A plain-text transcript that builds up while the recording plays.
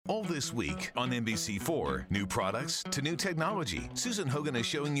All this week on NBC4, new products to new technology. Susan Hogan is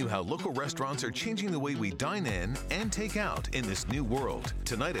showing you how local restaurants are changing the way we dine in and take out in this new world.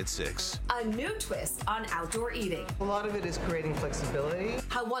 Tonight at 6. A new twist on outdoor eating. A lot of it is creating flexibility.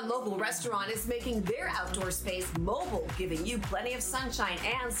 How one local restaurant is making their outdoor space mobile, giving you plenty of sunshine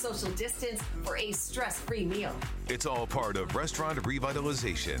and social distance for a stress-free meal. It's all part of restaurant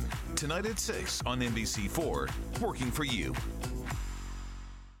revitalization. Tonight at 6 on NBC4, working for you.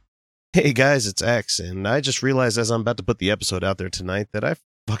 Hey guys, it's X, and I just realized as I'm about to put the episode out there tonight that I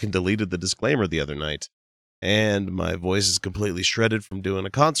fucking deleted the disclaimer the other night. And my voice is completely shredded from doing a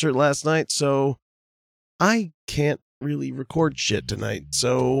concert last night, so I can't really record shit tonight.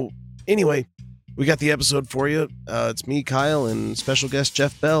 So anyway, we got the episode for you. It's me, Kyle, and special guest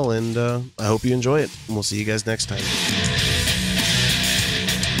Jeff Bell, and I hope you enjoy it. And we'll see you guys next time.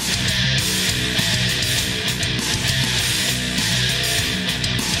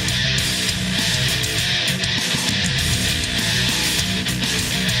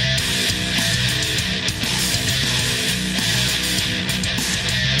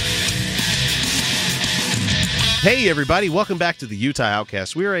 Hey everybody, welcome back to the Utah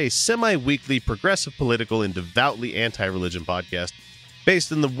Outcast. We are a semi-weekly progressive political and devoutly anti-religion podcast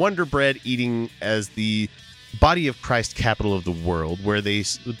based in the Wonder Bread eating as the body of Christ capital of the world, where they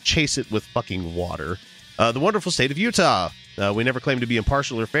chase it with fucking water. The wonderful state of Utah. We never claim to be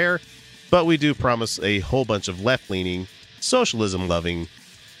impartial or fair, but we do promise a whole bunch of left-leaning, socialism-loving,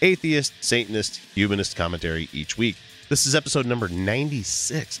 atheist, Satanist, humanist commentary each week. This is episode number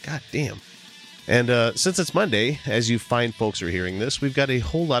 96. God damn. And since it's Monday, as you fine folks are hearing this, we've got a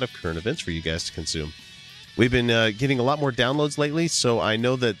whole lot of current events for you guys to consume. We've been getting a lot more downloads lately, so I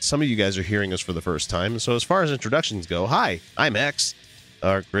know that some of you guys are hearing us for the first time. So as far as introductions go, hi, I'm X,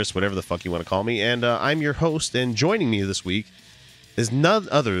 or Chris, whatever the fuck you want to call me, and I'm your host, and joining me this week is none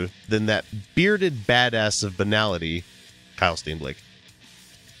other than that bearded badass of banality, Kyle Steinblake.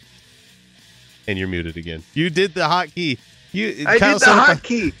 And you're muted again. You did the hotkey. I did the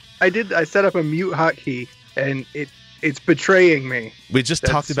hotkey. I set up a mute hotkey, and it's betraying me. We just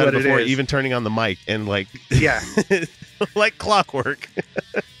talked about it before, even turning on the mic, and yeah, like clockwork.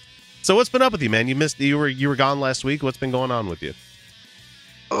 So what's been up with you, man? You were gone last week. What's been going on with you?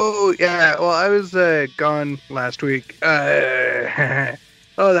 Oh yeah, well I was gone last week. Oh,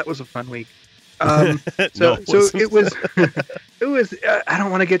 that was a fun week. So it was. It was. I don't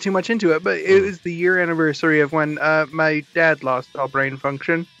want to get too much into it, but it was the year anniversary of when my dad lost all brain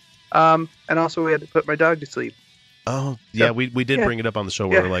function. And also we had to put my dog to sleep. Oh yeah, we did bring it up on the show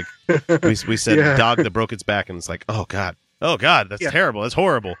where we said dog that broke its back, and it's like, oh god, that's terrible, that's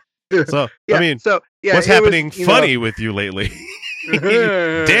horrible. So I mean, what's happening funny with you lately?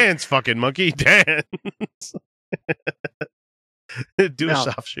 Dance, fucking monkey, dance. Do a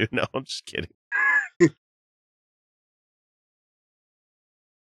soft shoe. No, I'm just kidding.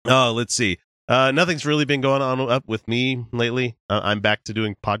 Oh, let's see. Nothing's really been going on up with me lately. I'm back to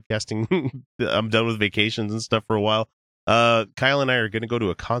doing podcasting. I'm done with vacations and stuff for a while. Kyle and I are going to go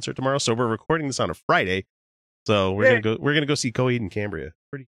to a concert tomorrow, so we're recording this on a Friday. So we're gonna go see Coheed and Cambria.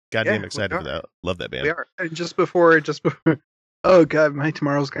 Pretty goddamn excited for that. Love that band. We are. And just before. Oh god, my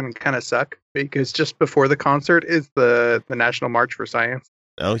tomorrow's gonna kind of suck because just before the concert is the National March for Science.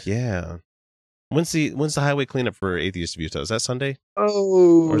 Oh yeah. When's the highway cleanup for Atheist of Utah? Is that Sunday?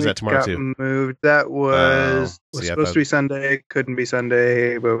 Oh, or is that tomorrow too? Moved. That was supposed to be Sunday. Couldn't be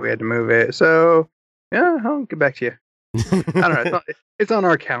Sunday, but we had to move it. So yeah, I'll get back to you. I don't know. It's on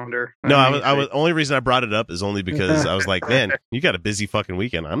our calendar. No, I was only reason I brought it up is only because I was like, man, you got a busy fucking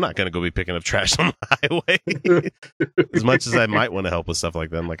weekend. I'm not gonna go be picking up trash on the highway. As much as I might want to help with stuff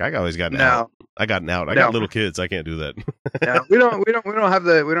like that, I'm like, I always got out. I got little kids. I can't do that. No, we don't have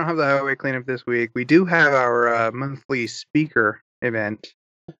the highway cleanup this week. We do have our monthly speaker event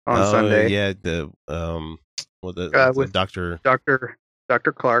on Sunday. Yeah, with Dr.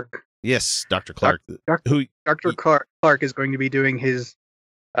 Clark. Yes, Dr. Clark. Dr. Clark is going to be doing his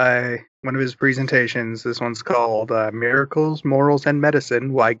one of his presentations. This one's called "Miracles, Morals, and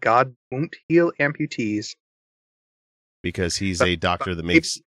Medicine: Why God Won't Heal Amputees." Because he's a doctor that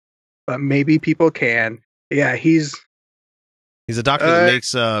makes. But maybe people can. Yeah, he's a doctor that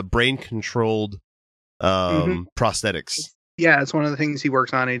makes brain-controlled prosthetics. Yeah, it's one of the things he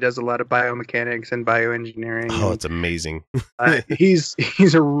works on. He does a lot of biomechanics and bioengineering. Oh, it's amazing. He's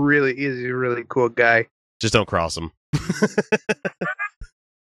a really cool guy. Just don't cross him.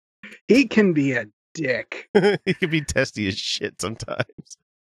 He can be a dick. He can be testy as shit sometimes.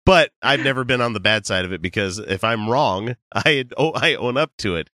 But I've never been on the bad side of it because if I'm wrong, I own up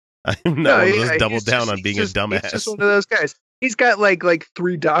to it. I'm not one of those double down on being a dumbass. He's just one of those guys. he's got like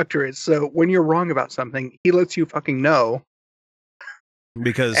 3 doctorates. So when you're wrong about something, he lets you fucking know.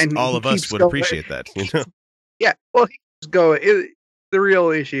 Because And all he of us keeps would going. appreciate that. You know? Yeah, well, he keeps going. The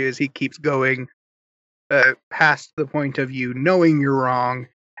real issue is he keeps going past the point of you knowing you're wrong,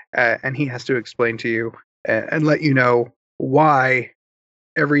 and he has to explain to you and let you know why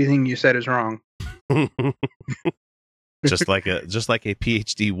everything you said is wrong. just like a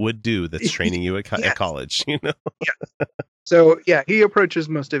PhD would do. That's training you at Yes. college. You know. So yeah, he approaches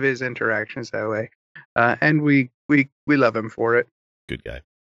most of his interactions that way, and we love him for it. Good guy.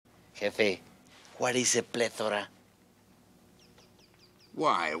 Jefe, what is a plethora?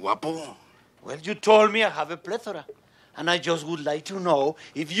 Why, Guapo? Well, you told me I have a plethora, and I just would like to know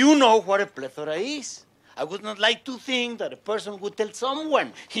if you know what a plethora is. I would not like to think that a person would tell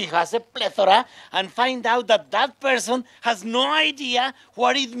someone he has a plethora and find out that that person has no idea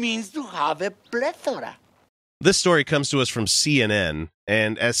what it means to have a plethora. This story comes to us from CNN,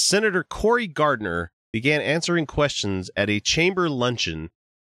 and as Senator Cory Gardner began answering questions at a chamber luncheon,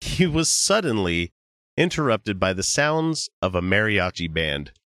 he was suddenly interrupted by the sounds of a mariachi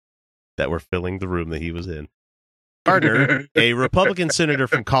band that were filling the room that he was in. Gardner, a Republican senator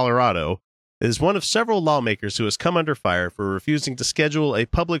from Colorado, is one of several lawmakers who has come under fire for refusing to schedule a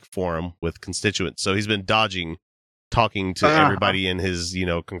public forum with constituents. So he's been dodging talking to everybody in his,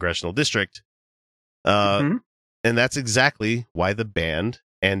 congressional district. And that's exactly why the band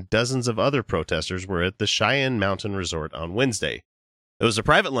and dozens of other protesters were at the Cheyenne Mountain Resort on Wednesday. It was a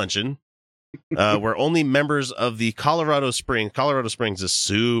private luncheon where only members of the Colorado Springs is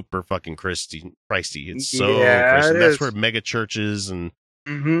super fucking pricey. It's so pricey. That's where mega churches and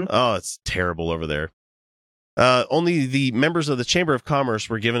oh, it's terrible over there. Only the members of the Chamber of Commerce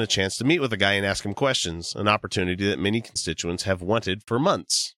were given a chance to meet with the guy and ask him questions, an opportunity that many constituents have wanted for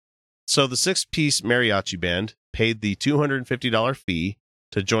months. So the 6-piece mariachi band paid the $250 fee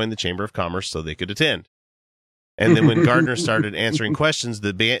to join the Chamber of Commerce so they could attend. And then when Gardner started answering questions,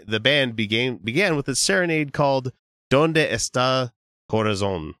 the band began with a serenade called Donde Está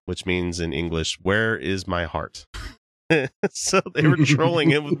Corazón, which means in English, where is my heart? So they were trolling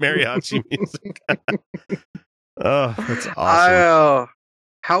him with mariachi music. Oh, that's awesome.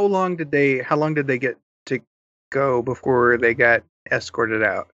 How long did they get to go before they got escorted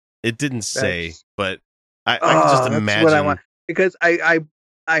out? It didn't say, but I can just imagine. That's what I want. Because I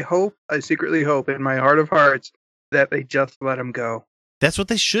secretly hope in my heart of hearts that they just let him go. That's what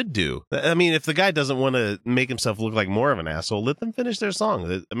they should do. I mean, if the guy doesn't want to make himself look like more of an asshole, let them finish their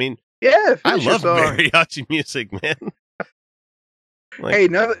song. I mean, yeah, I love mariachi music, man. Hey,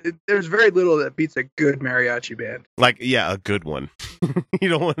 no, there's very little that beats a good mariachi band. Like, yeah, a good one. You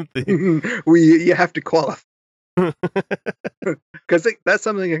don't want you have to qualify. Because that's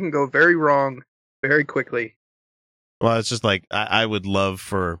something that can go very wrong very quickly. Well, it's just like I would love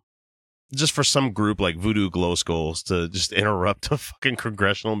for some group like Voodoo Glow Skulls to just interrupt a fucking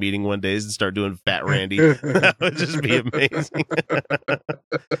congressional meeting one day and start doing Fat Randy. That would just be amazing.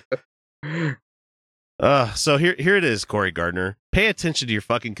 So here it is, Cory Gardner. Pay attention to your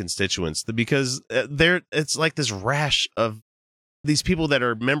fucking constituents because it's like this rash of these people that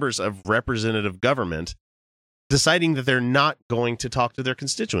are members of representative government deciding that they're not going to talk to their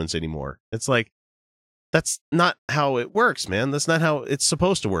constituents anymore. It's like, that's not how it works, man. That's not how it's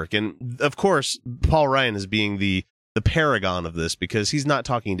supposed to work. And of course, Paul Ryan is being the paragon of this because he's not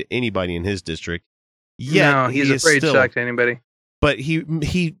talking to anybody in his district. No, he's afraid to talk to anybody. But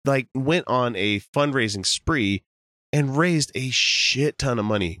he like went on a fundraising spree and raised a shit ton of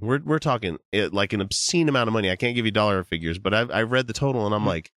money. We're talking like an obscene amount of money. I can't give you dollar figures, but I read the total and I'm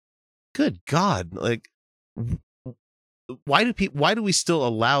like, good God, like why do we still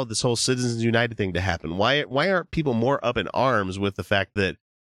allow this whole Citizens United thing to happen? Why aren't people more up in arms with the fact that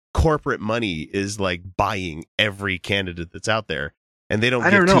corporate money is like buying every candidate that's out there and they don't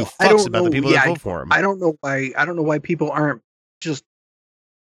give two fucks about the people that vote for them? I don't know why people aren't just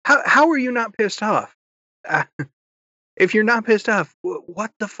how are you not pissed off? If you're not pissed off,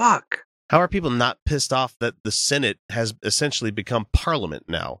 what the fuck? How are people not pissed off that the Senate has essentially become Parliament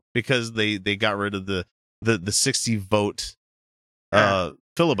now because they got rid of the 60 vote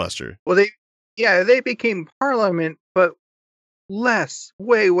filibuster? Well, they became Parliament, but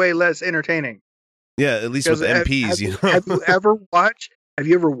way less entertaining. Yeah, at least with MPs. Have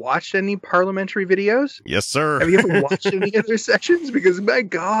you ever watched any parliamentary videos? Yes, sir. Have you ever watched any other sessions? Because my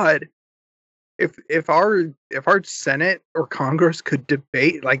God, if our Senate or Congress could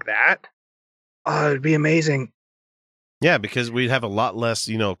debate like that, it'd be amazing. Yeah, because we'd have a lot less,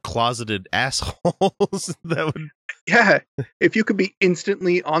 closeted assholes that would. Yeah, if you could be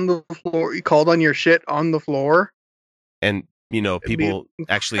instantly on the floor, called on your shit on the floor, and people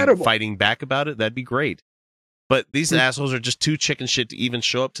actually incredible. fighting back about it, that'd be great. But these assholes are just too chicken shit to even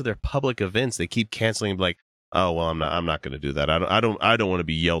show up to their public events. They keep canceling, like, oh well, I'm not going to do that. I don't want to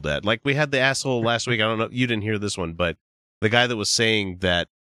be yelled at. Like we had the asshole last week. I don't know, you didn't hear this one, but the guy that was saying that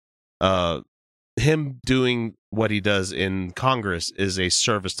him doing what he does in Congress is a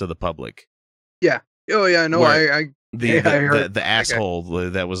service to the public. Yeah. Oh yeah. No, I heard the asshole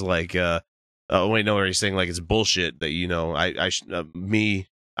that was like, oh wait, no, he's saying like it's bullshit that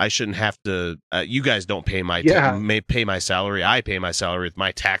I shouldn't have to. You guys don't pay pay my salary. I pay my salary with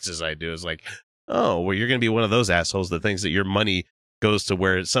my taxes. I do. It's like, oh, well, you're going to be one of those assholes that thinks that your money goes to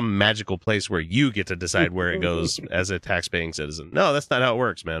where it's some magical place where you get to decide where it goes as a tax-paying citizen. No, that's not how it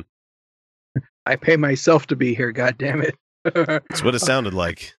works, man. I pay myself to be here. God damn it. That's what it sounded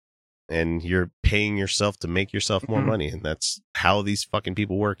like. And you're paying yourself to make yourself more money, and that's how these fucking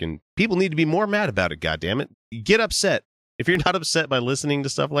people work. And people need to be more mad about it. God damn it! Get upset. If you're not upset by listening to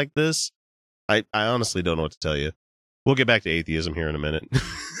stuff like this, I honestly don't know what to tell you. We'll get back to atheism here in a minute.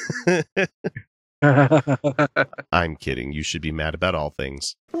 I'm kidding. You should be mad about all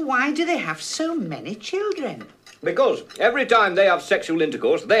things. Why do they have so many children? Because every time they have sexual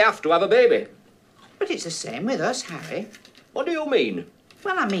intercourse, they have to have a baby. But it's the same with us, Harry. What do you mean?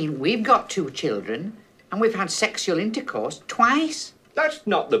 Well, I mean, we've got 2 children, and we've had sexual intercourse twice. That's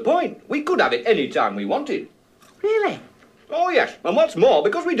not the point. We could have it any time we wanted. Really? Oh, yes. And what's more,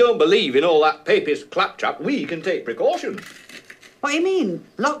 because we don't believe in all that papist claptrap, we can take precautions. What do you mean?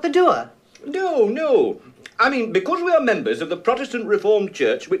 Lock the door? No. I mean, because we are members of the Protestant Reformed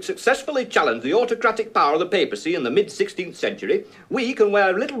Church, which successfully challenged the autocratic power of the papacy in the mid-16th century, we can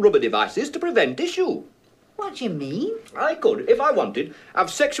wear little rubber devices to prevent issue. What do you mean? I could, if I wanted, have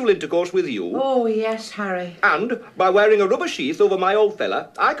sexual intercourse with you. Oh, yes, Harry. And, by wearing a rubber sheath over my old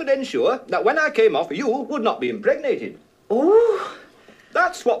fella, I could ensure that when I came off, you would not be impregnated. Oh.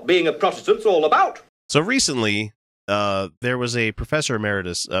 That's what being a Protestant's all about. So recently, there was a professor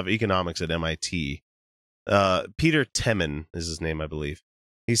emeritus of economics at MIT. Peter Temin is his name, I believe.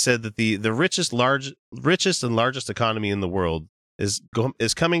 He said that the richest and largest economy in the world is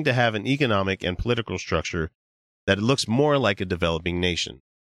coming to have an economic and political structure that looks more like a developing nation.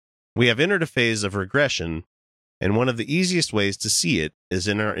 We have entered a phase of regression, and one of the easiest ways to see it is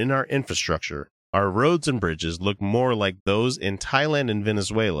in our infrastructure. Our roads and bridges look more like those in Thailand and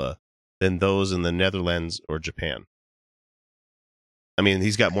Venezuela than those in the Netherlands or Japan. I mean,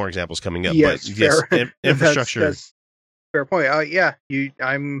 he's got more examples coming up, yes, but yes, infrastructure. That's fair point.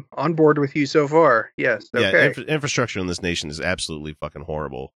 I'm on board with you so far. Yes. Okay. Yeah, infrastructure in this nation is absolutely fucking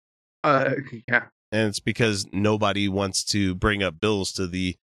horrible. Yeah. And it's because nobody wants to bring up bills to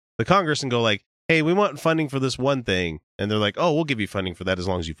the Congress and go like, hey, we want funding for this one thing. And they're like, oh, we'll give you funding for that as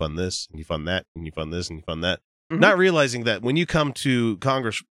long as you fund this, and you fund that, and you fund this, and you fund that. Mm-hmm. Not realizing that when you come to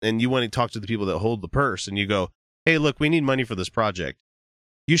Congress and you want to talk to the people that hold the purse and you go, hey, look, we need money for this project.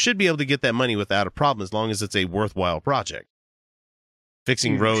 You should be able to get that money without a problem as long as it's a worthwhile project.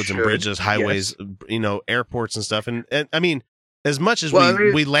 Fixing roads and bridges, highways, yes. Airports and stuff. And I mean, as much as we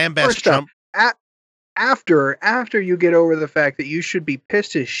lambast Trump. After you get over the fact that you should be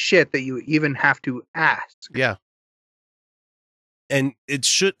pissed as shit that you even have to ask. Yeah. And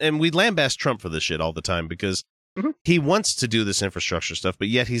we lambast Trump for this shit all the time because he wants to do this infrastructure stuff, but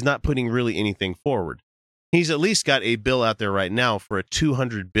yet he's not putting really anything forward. He's at least got a bill out there right now for a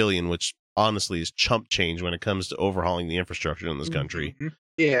 $200 billion, which honestly is chump change when it comes to overhauling the infrastructure in this country. Mm-hmm.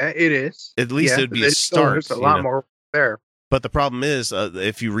 Yeah, it is. At least it'd be a start. There's a lot more there. But the problem is,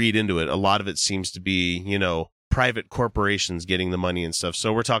 if you read into it, a lot of it seems to be, private corporations getting the money and stuff.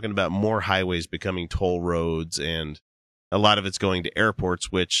 So we're talking about more highways becoming toll roads, and a lot of it's going to airports,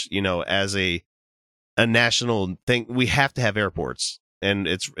 which, as a national thing, we have to have airports. And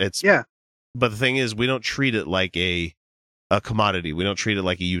it's yeah. But the thing is, we don't treat it like a commodity. We don't treat it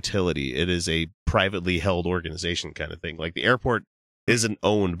like a utility. It is a privately held organization kind of thing. Like the airport isn't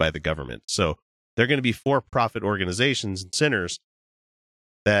owned by the government. So they're going to be for-profit organizations and centers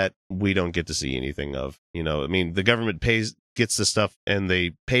that we don't get to see anything of. The government gets the stuff and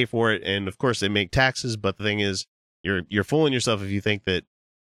they pay for it. And of course they make taxes. But the thing is, you're fooling yourself if you think that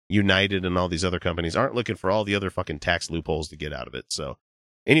United and all these other companies aren't looking for all the other fucking tax loopholes to get out of it. So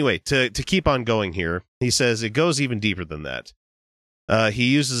anyway, to keep on going here, he says it goes even deeper than that. He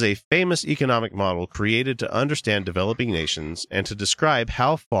uses a famous economic model created to understand developing nations and to describe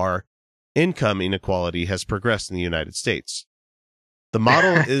how far income inequality has progressed in the United States. The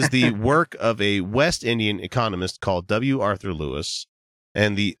model is the work of a West Indian economist called W. Arthur Lewis,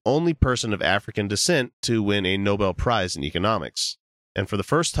 and the only person of African descent to win a Nobel Prize in economics. And for the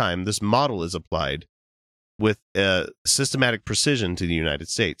first time, this model is applied with systematic precision to the United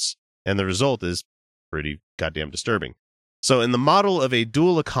States. And the result is pretty goddamn disturbing. So in the model of a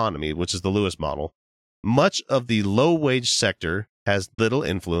dual economy, which is the Lewis model, much of the low-wage sector has little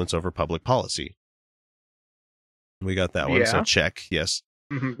influence over public policy. We got that one, so check, yes.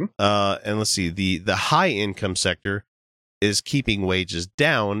 Mm-hmm. And let's see, the high-income sector is keeping wages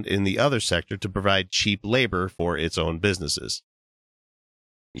down in the other sector to provide cheap labor for its own businesses.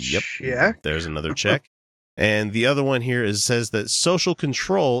 Yep. Yeah. There's another check. And the other one here says that social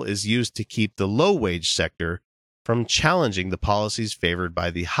control is used to keep the low-wage sector from challenging the policies favored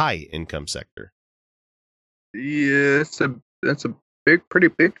by the high-income sector. Yeah, that's a pretty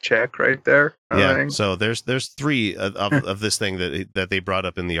big check right there. Yeah. So there's three of this thing that they brought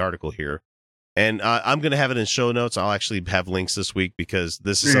up in the article here, and I'm gonna have it in show notes. I'll actually have links this week because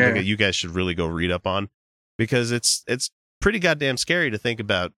this is something that you guys should really go read up on, because it's pretty goddamn scary to think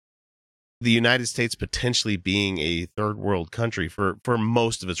about the United States potentially being a third world country for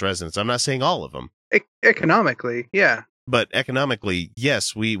most of its residents. I'm not saying all of them. Economically, yeah. But economically,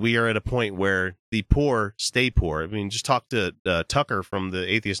 yes, we are at a point where the poor stay poor. I mean, just talk to Tucker from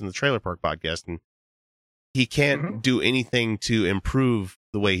the Atheist in the Trailer Park podcast, and he can't do anything to improve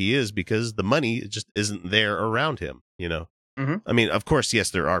the way he is because the money just isn't there around him, you know? Mm-hmm. I mean, of course, yes,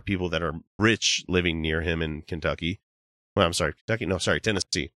 there are people that are rich living near him in Kentucky. Well, I'm sorry, Kentucky. No, sorry,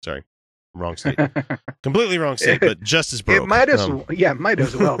 Tennessee. Sorry. Wrong state. Completely wrong state, but just as broke. It might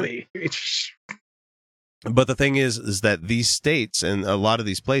as well be. But the thing is that these states and a lot of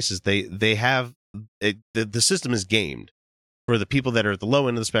these places, they have the system is gamed for the people that are at the low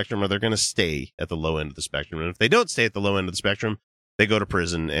end of the spectrum, or they're going to stay at the low end of the spectrum. And if they don't stay at the low end of the spectrum, they go to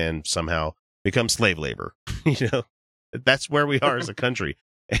prison and somehow become slave labor. You know, that's where we are as a country,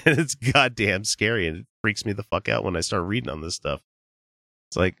 and it's goddamn scary, and it freaks me the fuck out when I start reading on this stuff.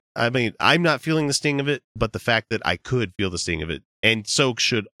 It's like, I mean, I'm not feeling the sting of it, but the fact that I could feel the sting of it, and so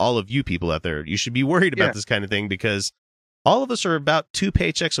should all of you people out there. You should be worried about this kind of thing, because all of us are about 2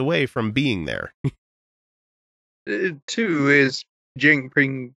 paychecks away from being there. 2 is being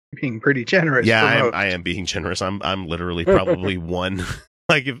pretty generous. Yeah, I am being generous. I'm literally probably 1.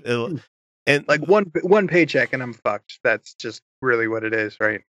 Like and like one paycheck and I'm fucked. That's just really what it is,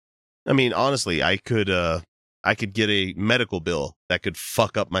 right? I mean, honestly, I could get a medical bill that could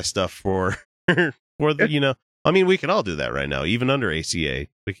fuck up my stuff for the, you know. I mean, we can all do that right now, even under ACA.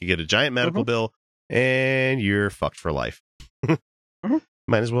 We could get a giant medical bill, and you're fucked for life.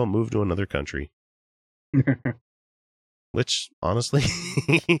 Might as well move to another country. Which, honestly,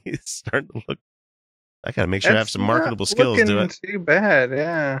 is starting to look. I gotta make sure I have some marketable skills to do it. Too bad,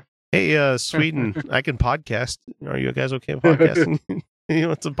 yeah. Hey, Sweden, I can podcast. Are you guys okay with podcasting? You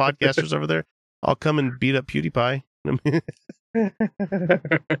want some podcasters over there? I'll come and beat up PewDiePie.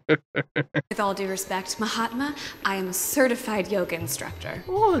 With all due respect, Mahatma, I am a certified yoga instructor.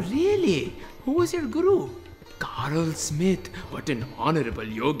 Oh, really? Who was your guru? Carl Smith. What an honorable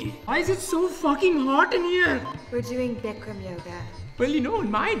yogi. Why is it so fucking hot in here? We're doing Bikram yoga. Well, you know, in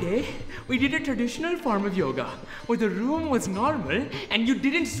my day, we did a traditional form of yoga, where the room was normal and you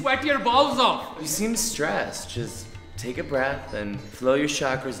didn't sweat your balls off. You seem stressed. Just take a breath and flow your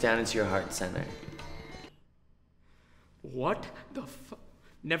chakras down into your heart center. What the fuck?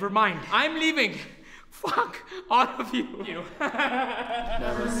 Never mind. I'm leaving. Fuck all of you. You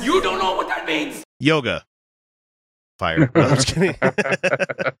don't know what that means. Yoga. Fire. No, I'm just kidding.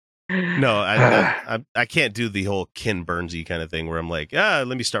 No, I can't do the whole Ken Burnsy kind of thing where I'm like, let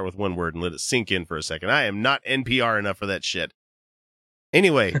me start with one word and let it sink in for a second. I am not NPR enough for that shit.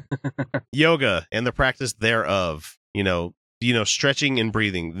 Anyway, yoga and the practice thereof, you know, stretching and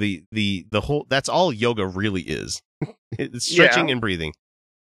breathing, the whole, that's all yoga really is. It's stretching and breathing.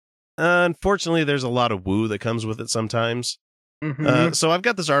 Unfortunately, there's a lot of woo that comes with it sometimes. So I've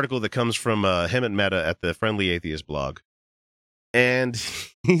got this article that comes from Hemant Mehta at the Friendly Atheist blog. And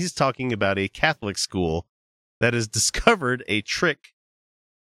he's talking about a Catholic school that has discovered a trick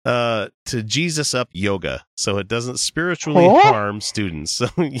to Jesus up yoga so it doesn't spiritually harm students. So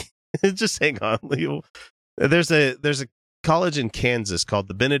just hang on. There's a college in Kansas called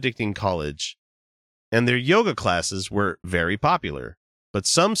the Benedictine College, and their yoga classes were very popular. But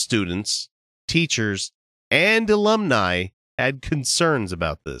some students, teachers, and alumni had concerns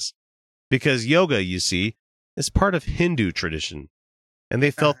about this because yoga, you see, is part of Hindu tradition, and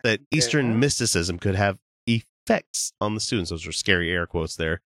they felt that Eastern mysticism could have effects on the students. Those are scary air quotes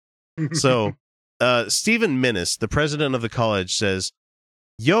there. So Stephen Minnis, the president of the college, says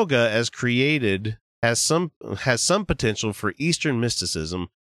yoga as created has some potential for Eastern mysticism,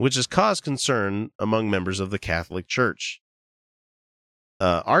 which has caused concern among members of the Catholic Church.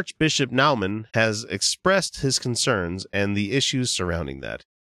 Archbishop Naumann has expressed his concerns and the issues surrounding that.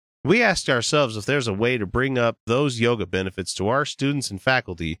 We asked ourselves if there's a way to bring up those yoga benefits to our students and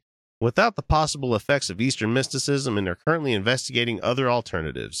faculty without the possible effects of Eastern mysticism, and are currently investigating other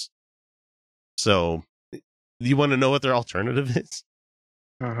alternatives. So, you want to know what their alternative is?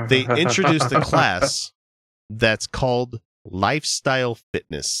 They introduced a class that's called Lifestyle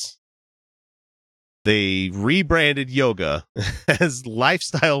Fitness. They rebranded yoga as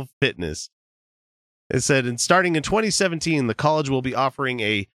Lifestyle Fitness. It said, and starting in 2017, the college will be offering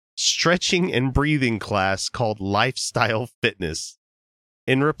a stretching and breathing class called Lifestyle Fitness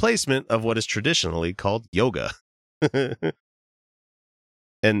in replacement of what is traditionally called yoga.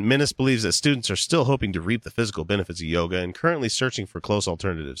 And Menace believes that students are still hoping to reap the physical benefits of yoga and currently searching for close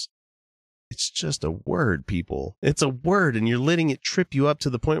alternatives. It's just a word, people. It's a word, and you're letting it trip you up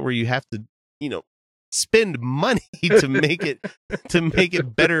to the point where you have to, spend money to make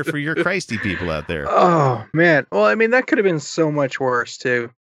it better for your Christy people out there. Oh, man. Well, I mean, that could have been so much worse,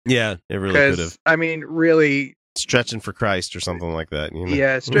 too. Yeah, it really could have. I mean, really... Stretching for Christ or something like that.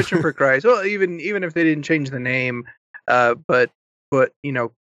 Yeah, Stretching for Christ. Well, even if they didn't change the name, but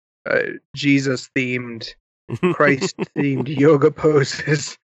Jesus-themed, Christ-themed yoga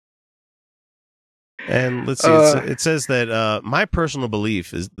poses. And let's see, it says that my personal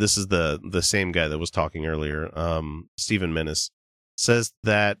belief is, this is the same guy that was talking earlier, Stephen Menace, says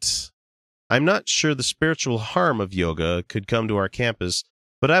that I'm not sure the spiritual harm of yoga could come to our campus,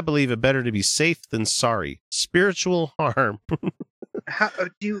 but I believe it better to be safe than sorry. Spiritual harm. How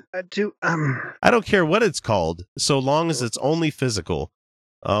do I don't care what it's called, so long as it's only physical.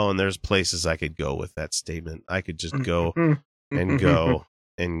 Oh, and there's places I could go with that statement. I could just go and go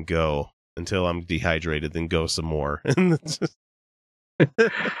and go until I'm dehydrated, then go some more. I don't know.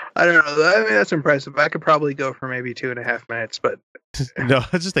 I mean, that's impressive. I could probably go for maybe 2.5 minutes, but no,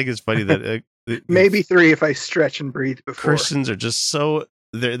 I just think it's funny that maybe 3 if I stretch and breathe before. Christians are just so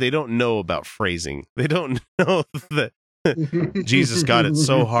they don't know about phrasing. They don't know that Jesus got it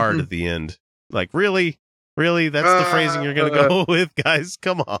so hard at the end. Like, really? That's the phrasing you're going to go with, guys?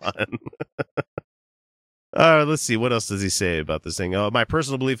 Come on. Let's see. What else does he say about this thing? My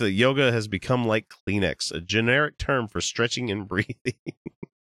personal belief that yoga has become like Kleenex, a generic term for stretching and breathing.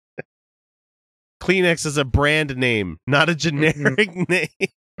 Kleenex is a brand name, not a generic name.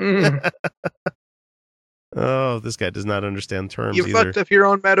 Oh, this guy does not understand terms you either. fucked up your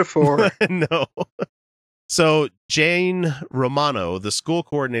own metaphor. No. So Jane Romano, the school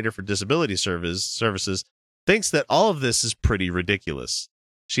coordinator for disability services, thinks that all of this is pretty ridiculous.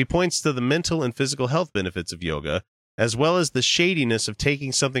 She points to the mental and physical health benefits of yoga, as well as the shadiness of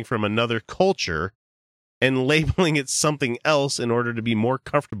taking something from another culture and labeling it something else in order to be more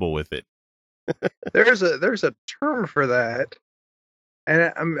comfortable with it. There's a term for that,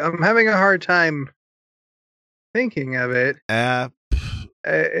 and I'm having a hard time thinking of it. Appetizer.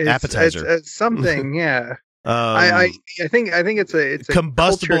 It's something, yeah. I think it's a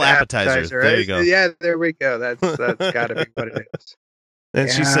combustible appetizer. There you go. Yeah, there we go. That's got to be what it is. And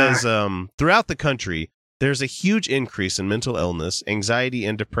she says, throughout the country, there's a huge increase in mental illness, anxiety,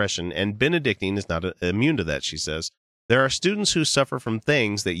 and depression, and Benedictine is not immune to that, she says. There are students who suffer from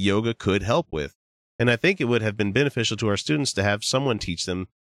things that yoga could help with, and I think it would have been beneficial to our students to have someone teach them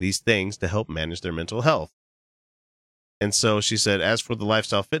these things to help manage their mental health. And so she said, as for the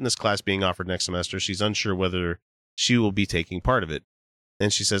lifestyle fitness class being offered next semester, she's unsure whether she will be taking part of it.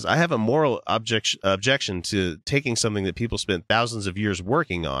 And she says, I have a moral objection to taking something that people spent thousands of years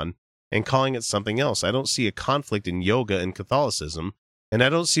working on and calling it something else. I don't see a conflict in yoga and Catholicism, and I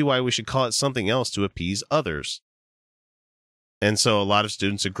don't see why we should call it something else to appease others. And so a lot of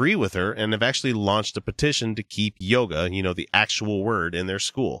students agree with her and have actually launched a petition to keep yoga, the actual word, in their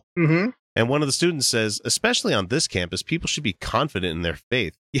school. Mm-hmm. And one of the students says, especially on this campus, people should be confident in their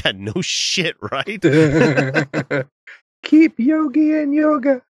faith. Yeah, no shit, right? Keep yogi and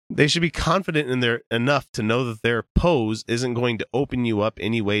yoga. They should be confident in their enough to know that their pose isn't going to open you up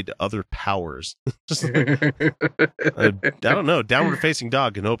anyway to other powers. Just I don't know. Downward facing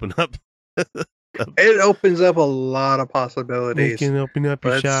dog can open up. It opens up a lot of possibilities. It can open up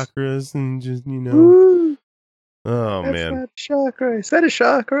your chakras and just, Woo! Oh, That's man. Not a chakra. Is that a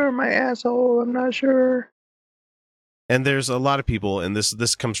chakra or my asshole? I'm not sure. And there's a lot of people, and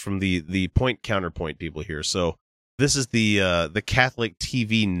this comes from the point counterpoint people here. So this is the Catholic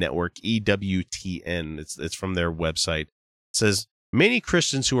TV network, EWTN. It's from their website. It says, many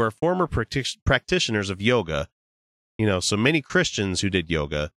Christians who are former practitioners of yoga, so many Christians who did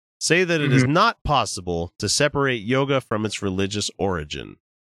yoga, say that it is not possible to separate yoga from its religious origin,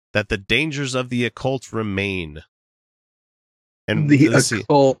 that the dangers of the occult remain. And the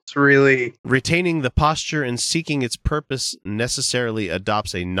occult, really. Retaining the posture and seeking its purpose necessarily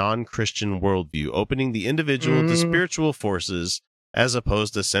adopts a non-Christian worldview, opening the individual to spiritual forces as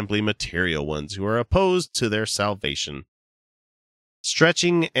opposed to simply material ones who are opposed to their salvation.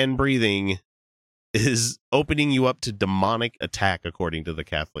 Stretching and breathing is opening you up to demonic attack, according to the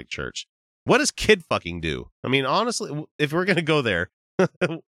Catholic Church. What does kid fucking do? I mean, honestly, if we're going to go there,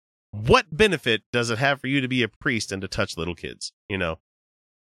 what benefit does it have for you to be a priest and to touch little kids? You know,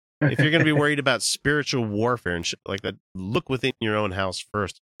 if you're going to be worried about spiritual warfare and shit like that, look within your own house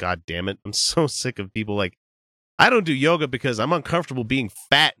first. God damn it. I'm so sick of people like, I don't do yoga because I'm uncomfortable being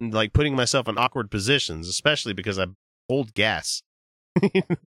fat and like putting myself in awkward positions, especially because I hold gas.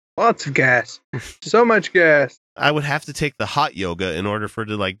 Lots of gas. So much gas. I would have to take the hot yoga in order for it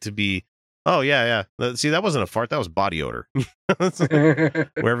to like to be, oh yeah. See, that wasn't a fart, that was body odor.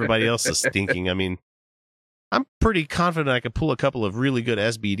 Where everybody else is stinking. I mean, I'm pretty confident I could pull a couple of really good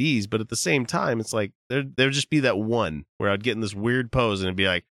SBDs, but at the same time, it's like there'd just be that one where I'd get in this weird pose and it'd be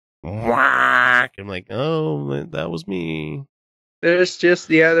like, whack. I'm like, oh, that was me. There's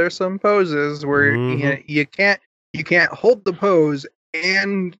some poses where you can't hold the pose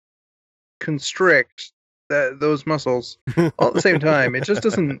and constrict those muscles all at the same time. It just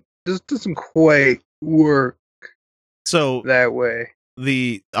doesn't quite work so that way.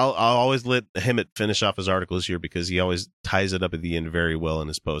 I'll always let Hemant finish off his articles here because he always ties it up at the end very well in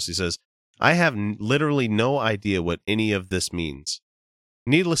his post. He says, I have literally no idea what any of this means.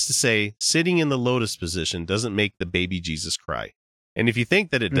 Needless to say, sitting in the lotus position doesn't make the baby Jesus cry. And if you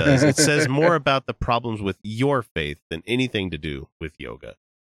think that it does, it says more about the problems with your faith than anything to do with yoga.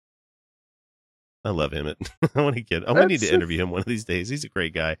 I love him. I need to interview him one of these days. He's a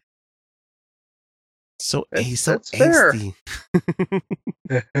great guy. He's so angsty.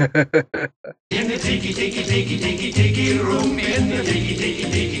 In the tiki room, in the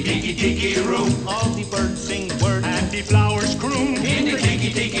tiki room, all the birds sing words and the flowers croon. In the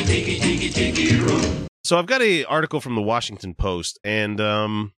tiki room. So I've got an article from the Washington Post, and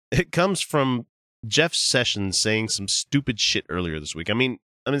it comes from Jeff Sessions saying some stupid shit earlier this week. I mean,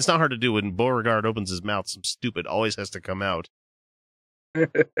 it's not hard to do when Beauregard opens his mouth. Some stupid always has to come out.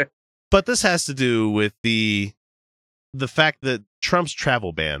 But this has to do with the fact that Trump's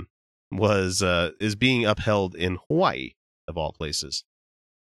travel ban is being upheld in Hawaii, of all places.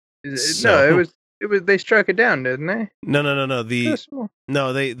 It was they struck it down, didn't they? No.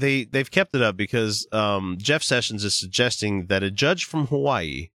 They've kept it up because Jeff Sessions is suggesting that a judge from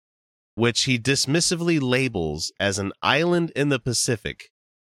Hawaii, which he dismissively labels as an island in the Pacific,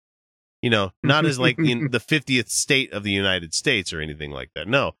 not as like in the 50th state of the United States or anything like that.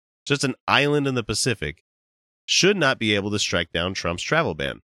 No, just an island in the Pacific, should not be able to strike down Trump's travel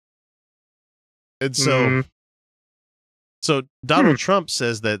ban. And so Donald Trump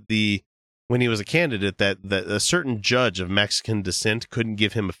says that when he was a candidate, that a certain judge of Mexican descent couldn't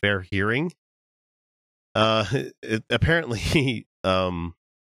give him a fair hearing. Apparently, that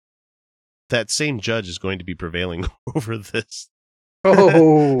same judge is going to be prevailing over this.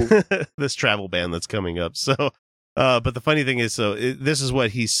 This travel ban that's coming up. So, but the funny thing is, this is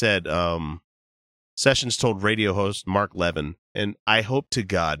what he said. Sessions told radio host Mark Levin, and I hope to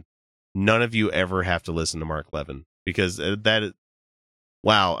God none of you ever have to listen to Mark Levin, because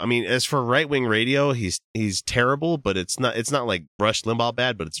wow. I mean, as for right-wing radio, he's terrible, but it's not like Rush Limbaugh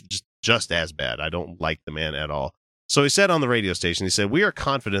bad, but it's just as bad. I don't like the man at all. So he said on the radio station, he said, we are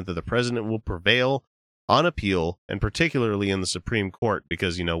confident that the president will prevail on appeal, and particularly in the Supreme Court,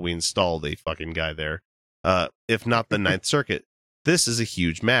 because, we installed a fucking guy there, if not the Ninth Circuit. This is a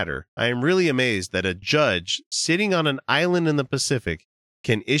huge matter. I am really amazed that a judge sitting on an island in the Pacific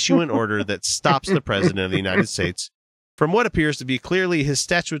can issue an order that stops the president of the United States from what appears to be clearly his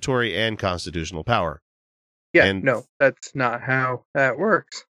statutory and constitutional power. Yeah, no, that's not how that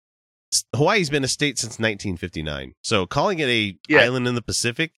works. Hawaii's been a state since 1959, so calling it a island in the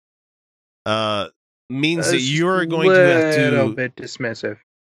Pacific means that you're going to have to... a little bit dismissive.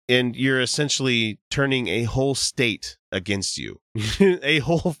 And you're essentially turning a whole state against you. A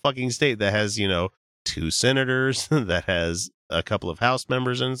whole fucking state that has, 2 senators, that has a couple of House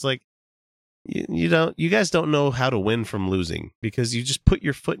members, and it's like, you guys don't know how to win from losing, because you just put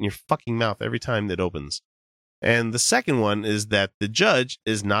your foot in your fucking mouth every time that opens. And the second one is that the judge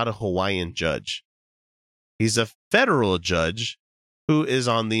is not a Hawaiian judge. He's a federal judge who is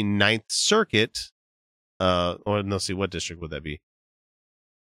on the Ninth Circuit. What district would that be?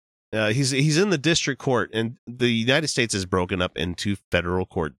 He's in the district court, and the United States is broken up into federal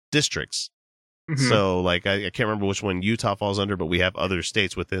court districts. Mm-hmm. So, like, I can't remember which one Utah falls under, but we have other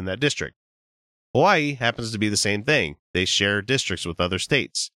states within that district. Hawaii happens to be the same thing. they share districts with other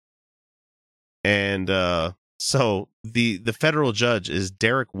states. And so the federal judge is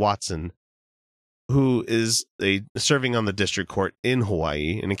Derek Watson, who is serving on the district court in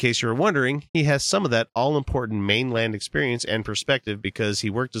Hawaii. And in case you were wondering, he has some of that all-important mainland experience and perspective because he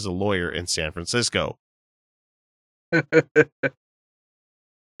worked as a lawyer in San Francisco.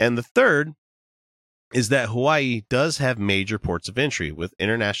 And the third is that Hawaii does have major ports of entry with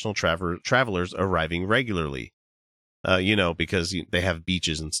international travelers arriving regularly. Because they have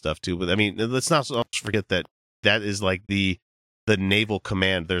beaches and stuff too. But I mean, let's not forget that is like the naval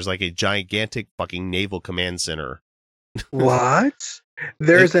command. There's like a gigantic fucking naval command center. What?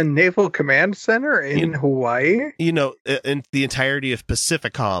 There's a naval command center in Hawaii? And the entirety of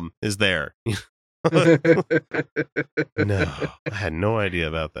Pacificom is there. No, I had no idea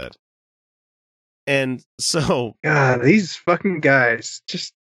about that. And so, God, these fucking guys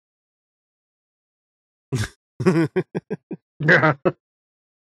just.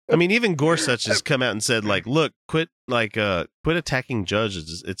 I mean, even Gorsuch has come out and said, like, look, quit attacking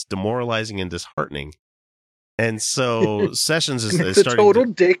judges. It's demoralizing and disheartening. And so Sessions is it's a total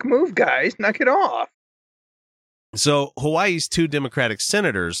dick move, guys. Knock it off. So Hawaii's 2 Democratic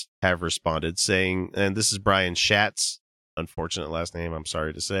senators have responded, saying, and this is Brian Schatz, unfortunate last name, I'm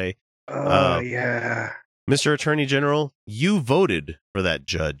sorry to say. Oh, yeah. Mr. Attorney General, you voted for that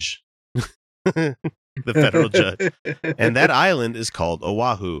judge. The federal judge. And that island is called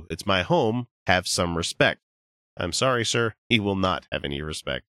Oahu. It's my home. Have some respect. I'm sorry, sir. He will not have any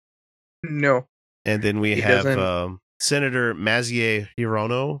respect. No. And then we have Senator Mazie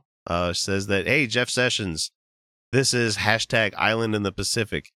Hirono says that, hey, Jeff Sessions, this is #Island in the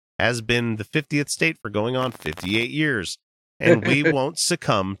Pacific. Has been the 50th state for going on 58 years. And we won't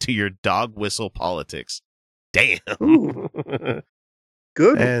succumb to your dog whistle politics. Damn.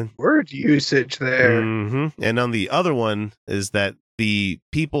 Good word usage there. Mm-hmm. And on the other one is that the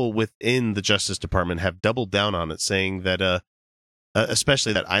people within the Justice Department have doubled down on it, saying that,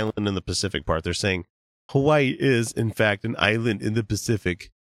 especially that island in the Pacific part, they're saying Hawaii is, in fact, an island in the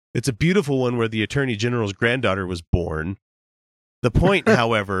Pacific. It's a beautiful one where the Attorney General's granddaughter was born. The point,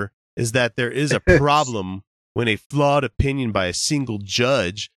 however, is that there is a problem when a flawed opinion by a single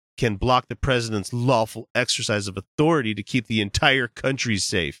judge can block the president's lawful exercise of authority to keep the entire country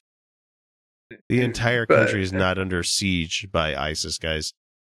safe. The entire country is not under siege by ISIS, guys.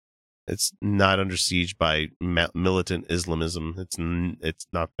 It's not under siege by militant Islamism. It's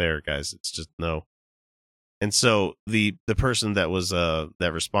not there, guys. It's just no. And so the person that was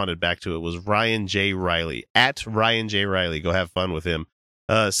that responded back to it was Ryan J. Riley. At Ryan J. Riley, go have fun with him.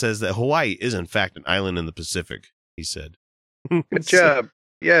 Says that Hawaii is in fact an island in the Pacific. He said. Good job.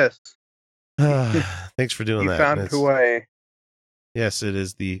 Yes. Thanks for doing that. You found Hawaii. Yes, it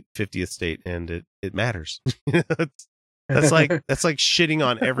is the 50th state, and it matters. That's like shitting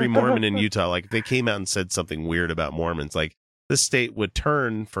on every Mormon in Utah. Like, if they came out and said something weird about Mormons, like, this state would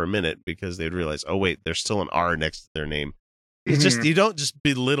turn for a minute because they'd realize, oh wait, there's still an R next to their name. It's just, you don't just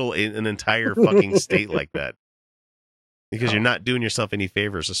belittle an entire fucking state like that, because you're not doing yourself any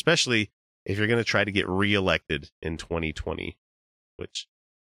favors, especially if you're going to try to get reelected in 2020, which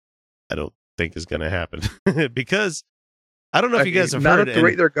I don't think is going to happen. Because I don't know if you guys have heard. Not at the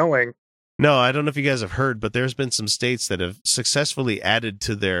rate they're going. No, I don't know if you guys have heard, but there's been some states that have successfully added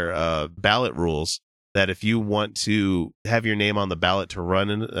to their ballot rules that if you want to have your name on the ballot to run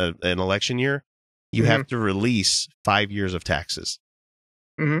in an election year, you have to release 5 years of taxes.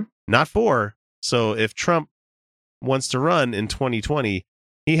 Not 4. So if Trump wants to run in 2020,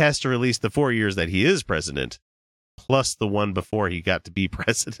 he has to release the 4 years that he is president, plus the one before he got to be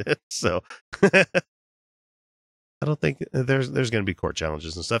president. So I don't think there's going to be court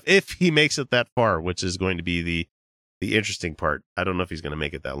challenges and stuff if he makes it that far, which is going to be the interesting part. I don't know if he's going to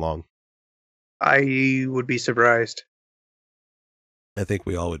make it that long. I would be surprised. I think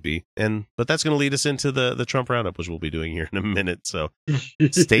we all would be. But that's going to lead us into the Trump Roundup, which we'll be doing here in a minute. So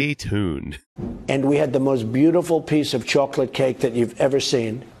stay tuned. And we had the most beautiful piece of chocolate cake that you've ever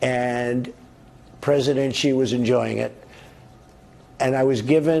seen. And President Xi was enjoying it. And I was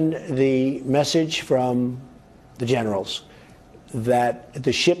given the message from the generals that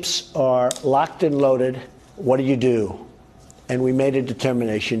the ships are locked and loaded. What do you do? And we made a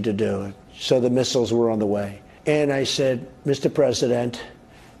determination to do it. So the missiles were on the way. And I said, Mr. President,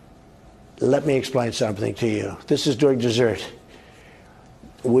 let me explain something to you. This is during dessert.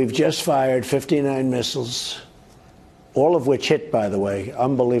 We've just fired 59 missiles, all of which hit, by the way,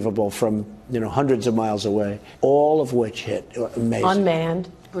 unbelievable, from hundreds of miles away, all of which hit. Amazing.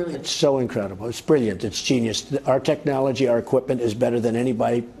 Unmanned. Brilliant. It's so incredible. It's brilliant. It's genius. Our technology, our equipment is better than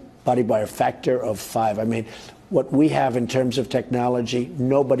anybody by a factor of 5. I mean, what we have in terms of technology,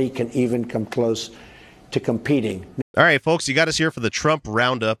 nobody can even come close to competing. All right, folks, you got us here for the Trump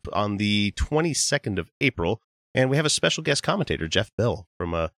Roundup on the 22nd of April, and we have a special guest commentator, Jeff Bell,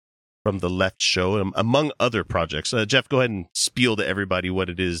 from The Left Show, among other projects. Jeff, go ahead and spiel to everybody what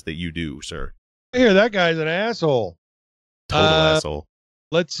it is that you do, sir. Here, that guy's an asshole. Total asshole.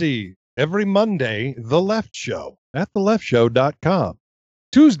 Let's see. Every Monday, The Left Show at theleftshow.com.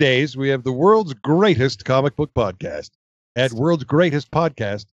 Tuesdays, we have the world's greatest comic book podcast at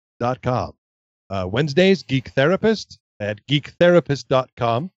worldsgreatestpodcast.com. Wednesdays, Geek Therapist at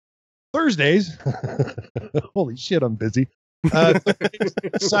geektherapist.com. Thursdays, holy shit, I'm busy.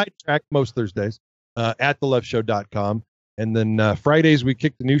 Sidetrack most Thursdays at theleftshow.com. And then Fridays, we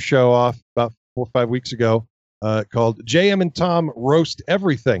kicked the new show off about 4 or 5 weeks ago called JM and Tom Roast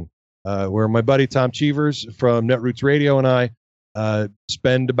Everything, where my buddy Tom Cheevers from Netroots Radio and I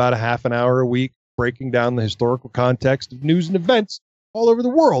spend about a half an hour a week breaking down the historical context of news and events all over the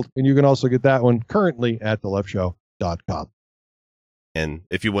world. And you can also get that one currently at theleftshow.com. And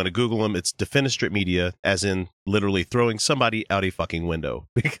if you want to Google them, it's Defenestrate Media, as in literally throwing somebody out a fucking window,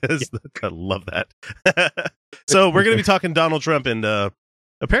 because I love that. So we're going to be talking Donald Trump, and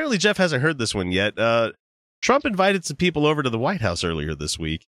apparently Jeff hasn't heard this one yet. Trump invited some people over to the White House earlier this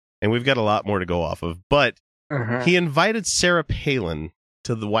week, and we've got a lot more to go off of. But he invited Sarah Palin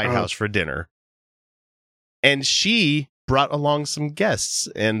to the White House for dinner, and she brought along some guests.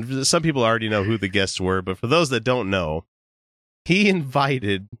 And some people already know who the guests were, but for those that don't know, he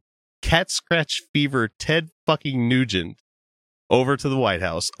invited Cat Scratch Fever Ted fucking Nugent over to the White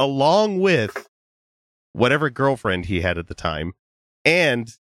House, along with whatever girlfriend he had at the time,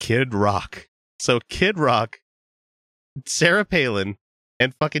 and Kid Rock. So Kid Rock, Sarah Palin,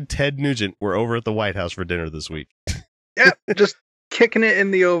 and fucking Ted Nugent were over at the White House for dinner this week. Yep, just kicking it in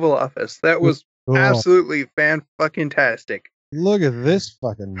the Oval Office. That was absolutely fan-fucking-tastic. Look at this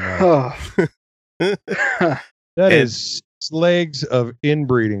fucking that is legs of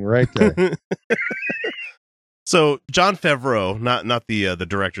inbreeding right there. So Jon Favreau, not the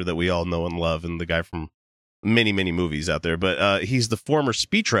director that we all know and love, and the guy from many movies out there, but he's the former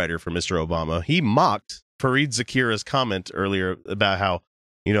speechwriter for Mr. Obama. He mocked Fareed Zakira's comment earlier about how,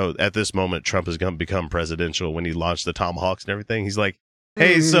 you know, at this moment Trump is going to become presidential when he launched the Tomahawks and everything. He's like,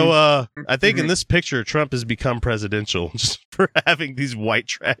 hey, so I think in this picture Trump has become presidential just for having these white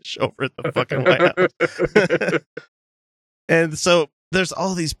trash over at the fucking White House. And so there's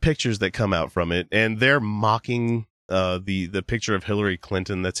all these pictures that come out from it, and they're mocking the picture of Hillary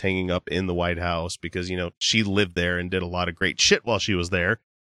Clinton that's hanging up in the White House because, you know, she lived there and did a lot of great shit while she was there.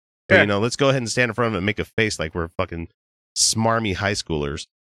 But, you know, let's go ahead and stand in front of it and make a face like we're fucking smarmy high schoolers.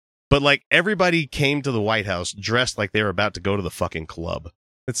 But like everybody came to the White House dressed like they were about to go to the fucking club.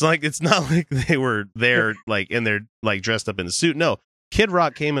 It's like, it's not like they were there like in their like dressed up in a suit. No, Kid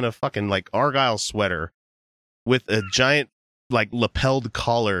Rock came in a fucking like Argyle sweater with a giant like lapelled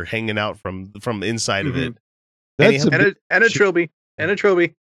collar hanging out from inside of it. And a trilby. And a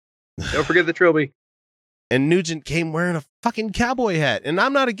trilby. Don't forget the trilby. And Nugent came wearing a fucking cowboy hat. And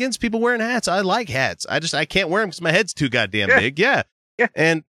I'm not against people wearing hats. I like hats. I can't wear them because my head's too goddamn big. Yeah.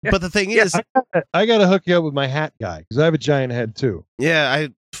 And but the thing is, I got to hook you up with my hat guy because I have a giant head too. Yeah, I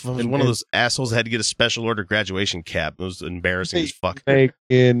was one of those assholes that had to get a special order graduation cap. It was embarrassing as fuck.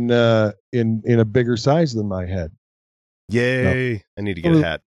 In a bigger size than my head. Yay! No. I need to get a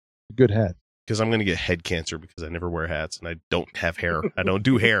hat. Good hat. Because I'm going to get head cancer because I never wear hats and I don't have hair. I don't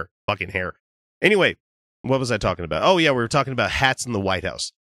do hair. Fucking hair. Anyway, what was I talking about? Oh, yeah, we were talking about hats in the White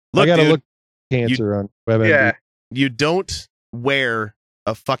House. Look, I got to dude, look cancer on WebMD. Yeah. You don't wear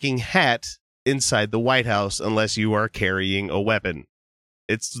a fucking hat inside the White House unless you are carrying a weapon.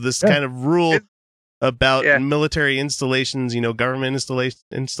 It's this kind of rule about military installations, you know, government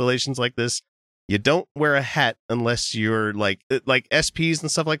installations like this. You don't wear a hat unless you're like SPs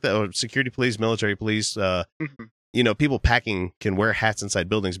and stuff like that, or security police, military police. You know, people packing can wear hats inside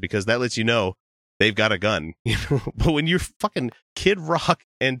buildings because that lets you know they've got a gun. You know, but when you're fucking Kid Rock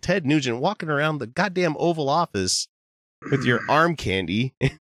and Ted Nugent walking around the goddamn Oval Office with your arm candy,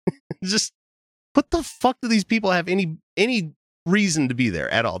 just what the fuck do these people have any reason to be there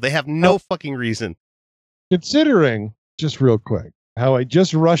at all? They have no fucking reason. Considering, just real quick, how I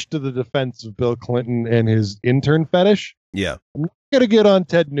just rushed to the defense of Bill Clinton and his intern fetish. Yeah. I'm not going to get on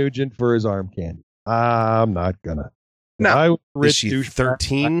Ted Nugent for his arm candy. I'm not going to. No. Is she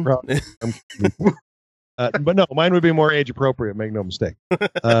 13? But no, mine would be more age appropriate. Make no mistake.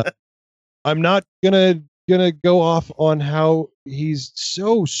 I'm not gonna go off on how he's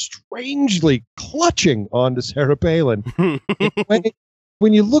so strangely clutching onto Sarah Palin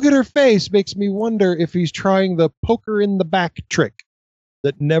when you look at her face, makes me wonder if he's trying the poker in the back trick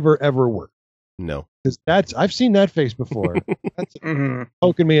that never ever worked. No, because I've seen that face before. That's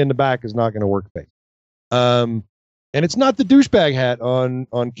poking me in the back is not going to work face. And it's not the douchebag hat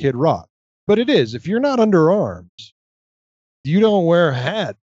on Kid Rock, but it is. If you're not under arms, you don't wear a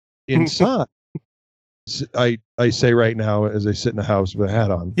hat inside. I say right now as I sit in a house with a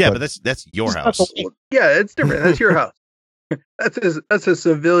hat on. Yeah, but that's your house. Yeah, it's different. That's your house. That's a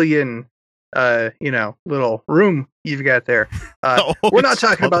civilian, little room you've got there. We're not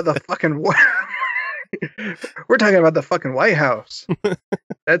talking about the fucking. We're talking about the fucking White House.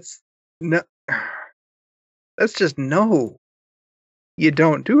 That's no. That's just no. You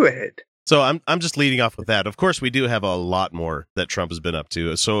don't do it. So I'm just leading off with that. Of course, we do have a lot more that Trump has been up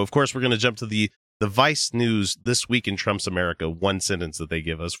to. So of course, we're going to jump to the Vice News This Week in Trump's America, one sentence that they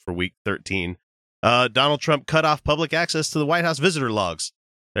give us for week 13. Donald Trump cut off public access to the White House visitor logs.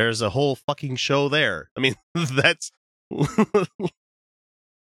 There's a whole fucking show there. I mean, that's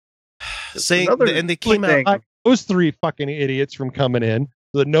saying, and they came out. Those three fucking idiots from coming in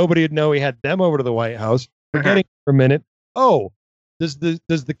so that nobody would know he had them over to the White House. Forgetting for a minute. Oh, does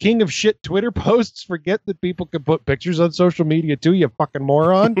the king of shit Twitter posts forget that people can put pictures on social media too, you fucking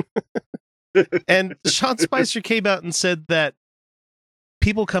moron? And Sean Spicer came out and said that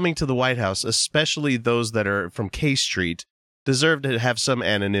people coming to the White House, especially those that are from K Street, deserve to have some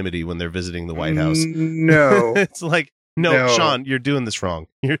anonymity when they're visiting the White House. No. It's like, no, Sean, you're doing this wrong.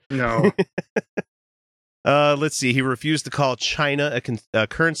 No. Let's see. He refused to call China a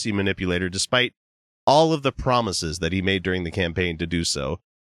currency manipulator, despite all of the promises that he made during the campaign to do so,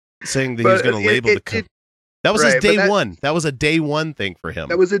 saying that he was going to label the. That was his day one. That was a day one thing for him.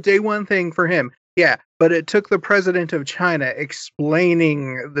 That was a day one thing for him. Yeah, but it took the president of China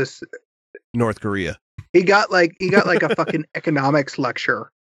explaining this. North Korea. He got like a fucking economics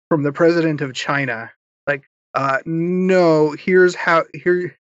lecture from the president of China. Like, no, here's how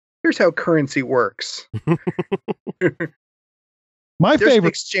currency works. My There's favorite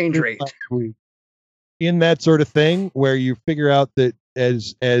exchange rate in that sort of thing where you figure out that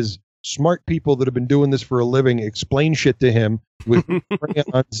as smart people that have been doing this for a living explain shit to him with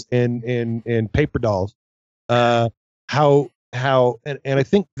crayons and paper dolls. How I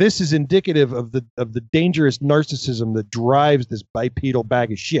think this is indicative of the dangerous narcissism that drives this bipedal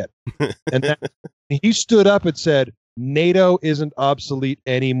bag of shit. And that he stood up and said, NATO isn't obsolete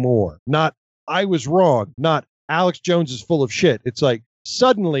anymore. Not I was wrong. Not Alex Jones is full of shit. It's like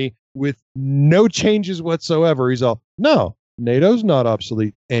suddenly with no changes whatsoever, he's all, no, NATO's not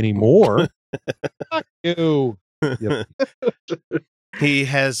obsolete anymore. Fuck you. Yep. He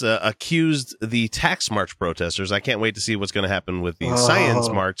has accused the tax march protesters. I can't wait to see what's going to happen with the science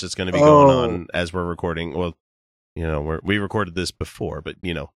march that's going to be going on as we're recording. Well, we recorded this before, but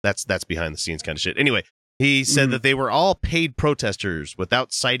that's behind the scenes kind of shit. Anyway, he said that they were all paid protesters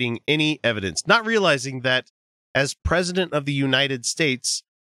without citing any evidence, not realizing that as president of the United States,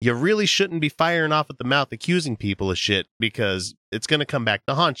 you really shouldn't be firing off at the mouth accusing people of shit because it's going to come back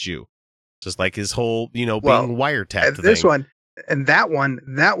to haunt you. Just like his whole, being wiretapped thing. This one and that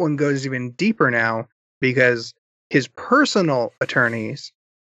one goes even deeper now because his personal attorneys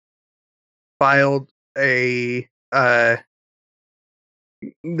filed they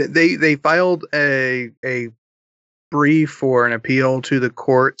filed a brief for an appeal to the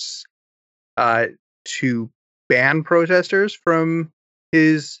courts to ban protesters from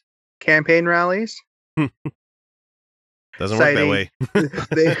his campaign rallies. Doesn't work that way.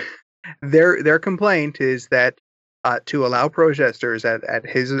 Their complaint is that to allow protesters at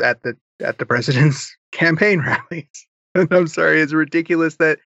the president's campaign rallies. And I'm sorry, it's ridiculous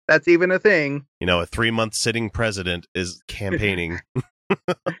that that's even a thing. A 3-month sitting president is campaigning.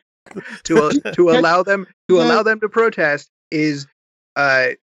 to allow them to protest is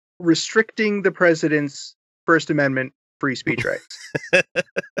restricting the president's First Amendment free speech rights.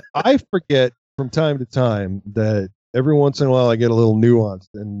 I forget from time to time that every once in a while I get a little nuanced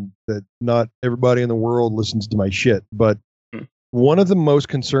and that not everybody in the world listens to my shit. But one of the most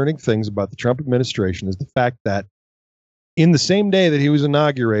concerning things about the Trump administration is the fact that in the same day that he was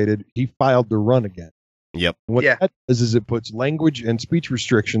inaugurated, he filed to run again. Yep. What that does is it puts language and speech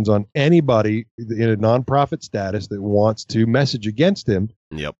restrictions on anybody in a nonprofit status that wants to message against him.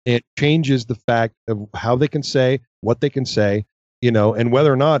 Yep. It changes the fact of how they can say, what they can say, and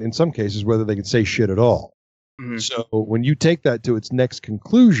whether or not, in some cases, whether they can say shit at all. Mm-hmm. So when you take that to its next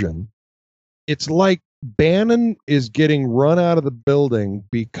conclusion, it's like Bannon is getting run out of the building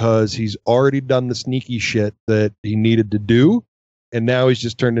because he's already done the sneaky shit that he needed to do. and now he's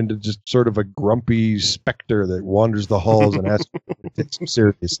just turned into just sort of a grumpy specter that wanders the halls and asks people to take him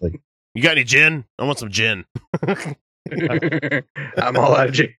seriously. You got any gin? I want some gin. I'm all out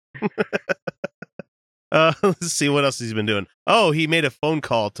of gin. Let's see what else he's been doing. Oh, he made a phone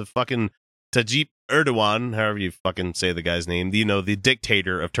call to fucking Tayyip Erdogan, however you fucking say the guy's name, you know, the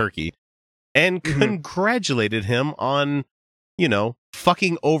dictator of Turkey, and congratulated him on, you know,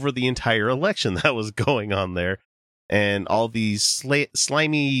 fucking over the entire election that was going on there, and all the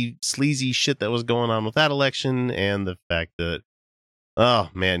slimy, sleazy shit that was going on with that election, and the fact that, oh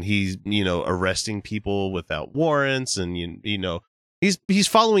man, he's, you know, arresting people without warrants, and you know, he's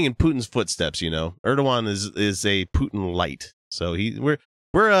following in Putin's footsteps. You know, Erdogan is a Putin light, so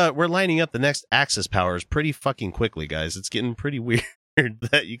we're lining up the next Axis powers pretty fucking quickly, guys. It's getting pretty weird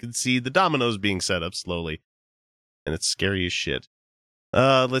that you can see the dominoes being set up slowly, and it's scary as shit.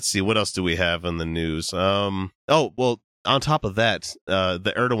 Let's see, what else do we have in the news? Oh, well, on top of that,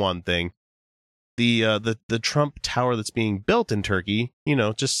 the Erdogan thing, the Trump Tower that's being built in Turkey, you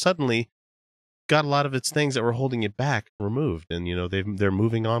know, just suddenly got a lot of its things that were holding it back removed, and you know they're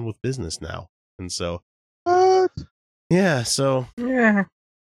moving on with business now, and so yeah,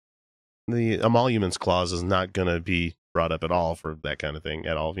 the emoluments clause is not going to be brought up at all for that kind of thing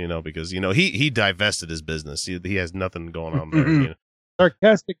at all, you know, because you know he divested his business. He has nothing going on there. You know?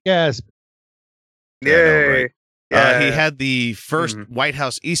 Sarcastic gasp. Yay. I know, right? Yeah. He had the first White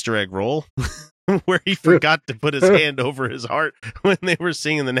House Easter egg roll where he forgot to put his hand over his heart when they were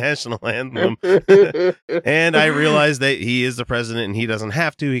singing the national anthem. And I realized that he is the president and he doesn't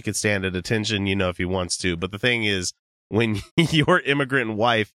have to. He could stand at attention, you know, if he wants to. But the thing is, when your immigrant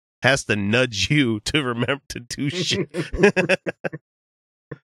wife has to nudge you to remember to do shit.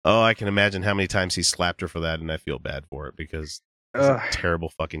 Oh, I can imagine how many times he slapped her for that, and I feel bad for it because he's a terrible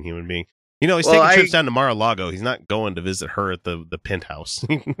fucking human being. You know, he's taking trips down to Mar-a-Lago. He's not going to visit her at the penthouse.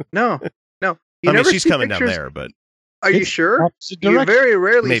 No. I mean, she's coming down there, but... Are you sure? You very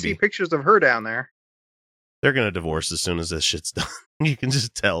rarely see pictures of her down there. They're going to divorce as soon as this shit's done. You can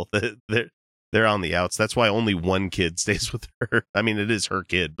just tell that they're on the outs. That's why only one kid stays with her. I mean, it is her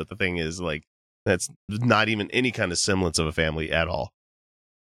kid, but the thing is, like, that's not even any kind of semblance of a family at all.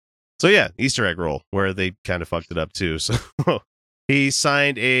 So yeah, Easter egg roll, where they kind of fucked it up too. So he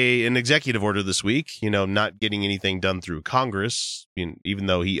signed an executive order this week, you know, not getting anything done through Congress, even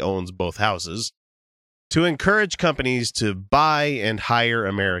though he owns both houses, to encourage companies to buy and hire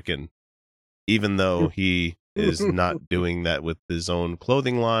American, even though he is not doing that with his own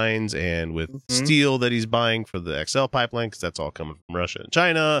clothing lines and with steel that he's buying for the XL pipeline, because that's all coming from Russia and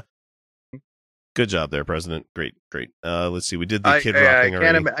China. Good job there, President. Great. Let's see. We did the Kid Rock thing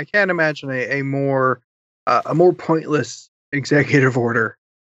already. I can't imagine a more pointless executive order.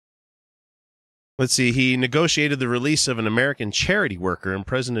 Let's see. He negotiated the release of an American charity worker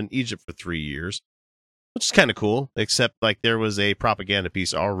imprisoned in Egypt for 3 years, which is kind of cool, except like there was a propaganda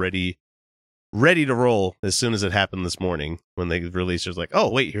piece already ready to roll as soon as it happened this morning when they released it. It was like, oh,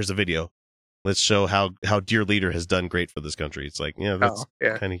 wait, here's a video. Let's show how dear leader has done great for this country. It's like, yeah, that's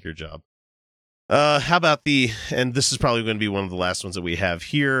kind of your job. How about and this is probably going to be one of the last ones that we have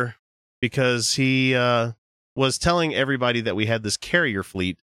here, because he was telling everybody that we had this carrier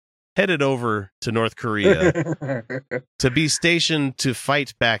fleet headed over to North Korea to be stationed to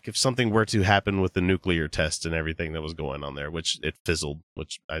fight back if something were to happen with the nuclear test and everything that was going on there, which it fizzled,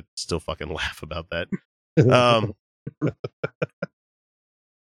 which I still fucking laugh about that.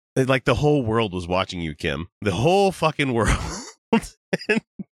 Like the whole world was watching you, Kim. The whole fucking world. And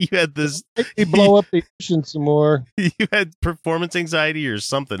you had this. You blow up the ocean some more. You had performance anxiety or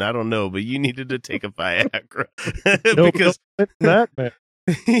something. I don't know, but you needed to take a Viagra because that man.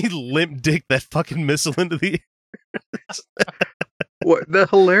 He limp dicked that fucking missile into the air. What the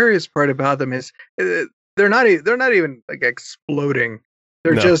hilarious part about them is they're not even like exploding.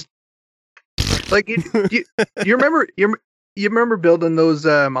 They're just like you remember you remember building those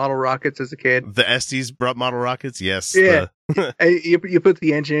model rockets as a kid? The Estes brought model rockets, yes. Yeah. You put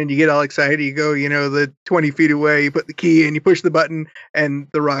the engine in, you get all excited, you go, the 20 feet away, you put the key in, you push the button, and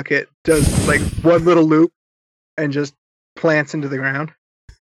the rocket does like one little loop and just plants into the ground.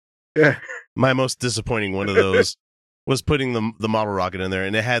 Yeah. My most disappointing one of those was putting the model rocket in there,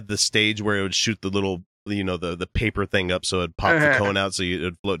 and it had the stage where it would shoot the little, the paper thing up so it'd pop the cone out so it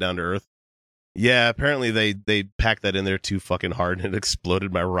would float down to Earth. Yeah, apparently they packed that in there too fucking hard and it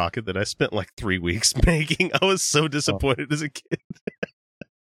exploded my rocket that I spent like 3 weeks making. I was so disappointed as a kid.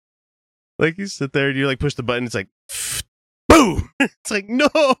 Like you sit there and you like push the button, it's like boom. It's like no.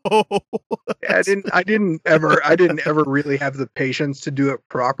 Yeah, I didn't ever really have the patience to do it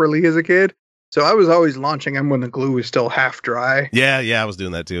properly as a kid. So I was always launching them when the glue was still half dry. Yeah, I was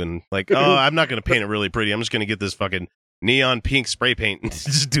doing that too. And like, I'm not going to paint it really pretty. I'm just going to get this fucking neon pink spray paint and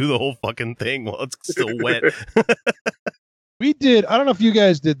just do the whole fucking thing while it's still wet. We did. I don't know if you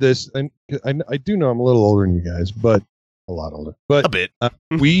guys did this. And I do know I'm a little older than you guys, but a lot older. But a bit.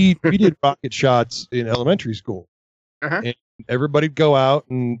 We did rocket shots in elementary school. And everybody'd go out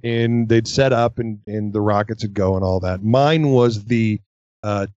and they'd set up and the rockets would go and all that. Mine was the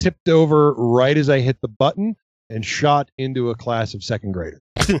tipped over right as I hit the button and shot into a class of second graders.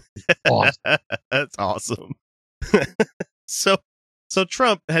 Awesome. That's awesome. So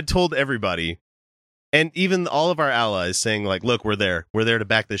Trump had told everybody, and even all of our allies, saying like, look, we're there to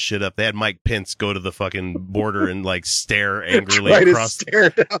back this shit up. They had Mike Pence go to the fucking border and like stare angrily across. Stare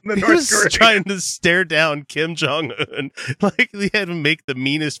down the he North was Korea. trying to stare down Kim Jong-un. Like, he had to make the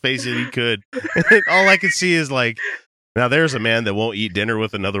meanest face that he could. And all I could see is like, now there's a man that won't eat dinner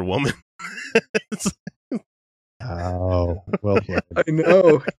with another woman. Oh, well played. I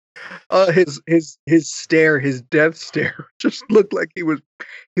know. His stare, his death stare, just looked like he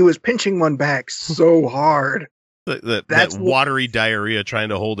was pinching one back so hard. That watery diarrhea trying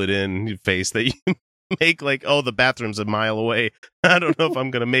to hold it in face that you make like, oh, the bathroom's a mile away. I don't know if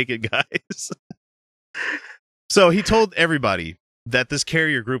I'm going to make it, guys. So he told everybody that this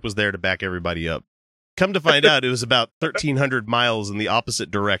carrier group was there to back everybody up. Come to find out, it was about 1,300 miles in the opposite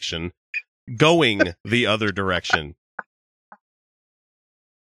direction, going the other direction.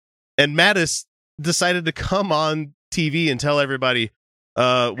 And Mattis decided to come on TV and tell everybody,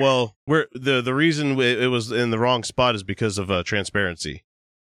 well, we're the reason it was in the wrong spot is because of transparency.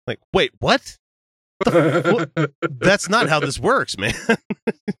 Like, wait, what? That's not how this works, man.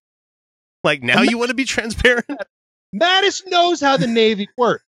 Like, now you want to be transparent? Mattis knows how the Navy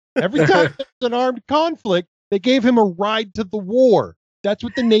works. Every time there's an armed conflict, they gave him a ride to the war. That's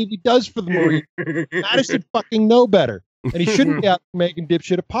what the Navy does for the Marines. Mattis should fucking know better. And he shouldn't be out making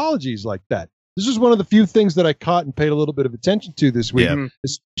dipshit apologies like that. This is one of the few things that I caught and paid a little bit of attention to this week,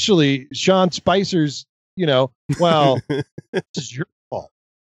 especially Sean Spicer's, well, this is your fault.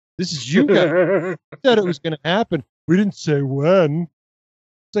 This is you guys said it was going to happen. We didn't say when.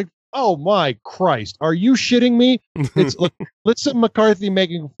 It's like, oh my Christ, are you shitting me? It's look, Melissa McCarthy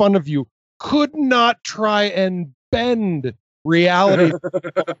making fun of you could not try and bend reality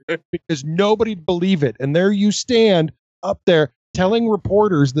because nobody'd believe it. And there you stand up there telling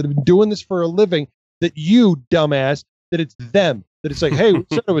reporters that have been doing this for a living that you, dumbass, that it's them, that it's like, hey, we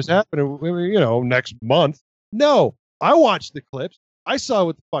said it was happening, next month. No, I watched the clips. I saw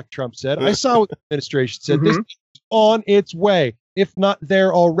what the fuck Trump said. I saw what the administration said. This is on its way, if not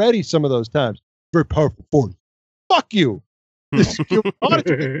there already some of those times. Very powerful force. Fuck you. This is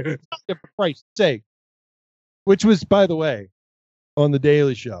for Christ's sake. Which was, by the way, on The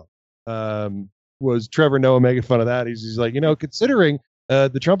Daily Show. Was Trevor Noah making fun of that? He's like, considering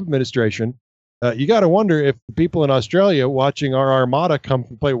the Trump administration, you got to wonder if the people in Australia watching our armada come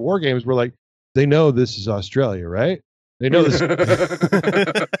and play war games were like, they know this is Australia, right? They know this.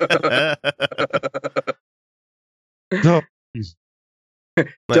 No,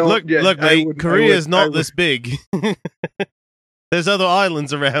 look, mate, Korea is not this big. There's other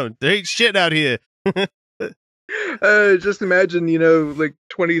islands around. There ain't shit out here. Just imagine, like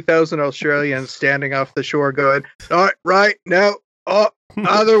 20,000 Australians standing off the shore going, all right, no,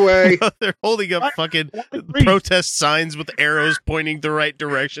 other way. They're holding up fucking protest signs with arrows pointing the right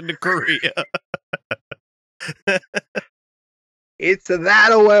direction to Korea. It's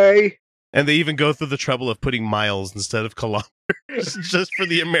that away. And they even go through the trouble of putting miles instead of kilometers just for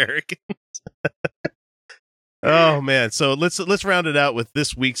the Americans. Oh, man. So let's round it out with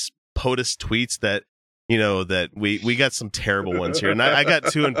this week's POTUS tweets that we got some terrible ones here. And I got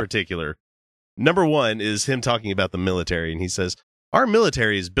two in particular. Number one is him talking about the military. And he says, our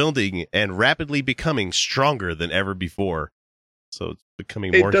military is building and rapidly becoming stronger than ever before. So it's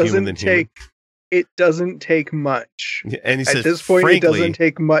becoming more human than human. It doesn't take much. And he says, at this point, frankly, it doesn't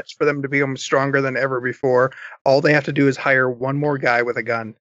take much for them to become stronger than ever before. All they have to do is hire one more guy with a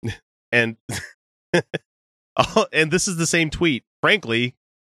gun. And and this is the same tweet. Frankly,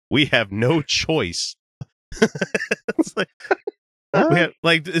 we have no choice. It's like,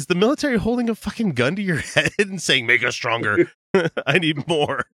 is the military holding a fucking gun to your head and saying, make us stronger? I need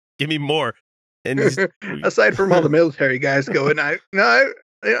more. Give me more. And aside from all the military guys going, I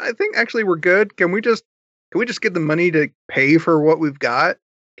think actually we're good. Can we just get the money to pay for what we've got?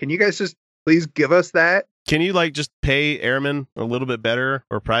 Can you guys just please give us that? Can you just pay airmen a little bit better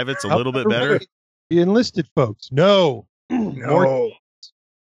or privates a little bit better? The enlisted folks, no. No.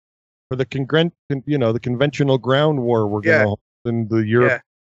 For the the conventional ground war we're going to hold in the Europe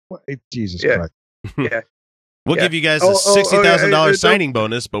Jesus Yeah. Christ. Yeah. We'll Yeah. give you guys a $60,000 signing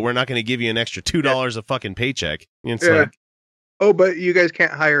bonus, but we're not going to give you an extra $2 a fucking paycheck. It's Yeah. like, Oh, but you guys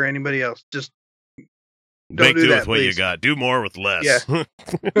can't hire anybody else. Just don't make do do that, with what you please. got. Do more with less. Yeah.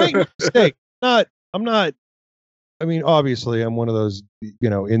 Make no mistake. I'm not. I mean, obviously, I'm one of those,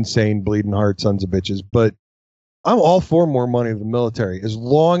 insane, bleeding heart sons of bitches. But I'm all for more money to the military, as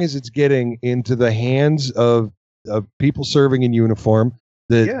long as it's getting into the hands of people serving in uniform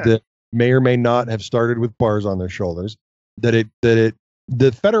that may or may not have started with bars on their shoulders. The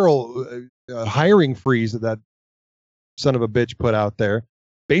federal hiring freeze that son of a bitch put out there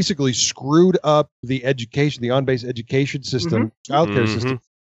basically screwed up the on-base education system, childcare system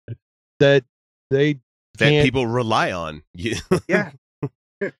that people rely on. Yeah.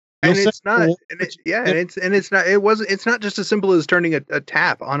 And it's not, it's not just as simple as turning a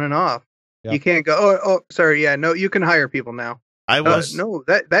tap on and off. Yeah. You can't go, oh, sorry. Yeah, no, you can hire people now. No,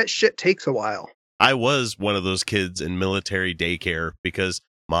 that shit takes a while. I was one of those kids in military daycare because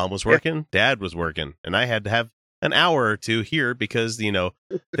mom was working, dad was working, and I had to have an hour or two here because,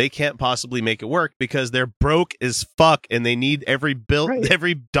 they can't possibly make it work because they're broke as fuck and they need every dollar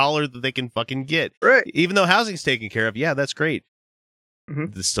that they can fucking get. Right. Even though housing's taken care of, yeah, that's great.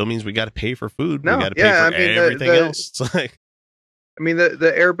 This still means we got to pay for food. No, we got to pay for everything else. It's like, I mean,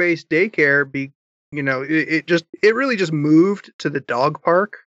 the air base daycare, it really just moved to the dog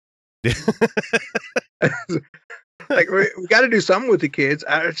park. Like, we got to do something with the kids.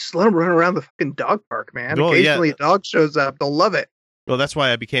 Just let them run around the fucking dog park, man. Well, Occasionally a dog shows up. They'll love it. Well, that's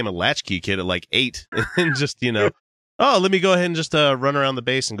why I became a latchkey kid at like 8 and just, oh, let me go ahead and just run around the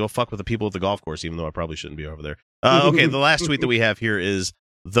base and go fuck with the people at the golf course, even though I probably shouldn't be over there. Okay, the last tweet that we have here is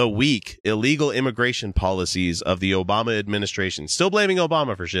the weak illegal immigration policies of the Obama administration. Still blaming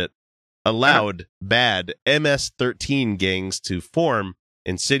Obama for shit. Allowed bad MS-13 gangs to form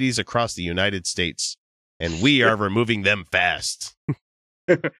in cities across the United States. And we are removing them fast.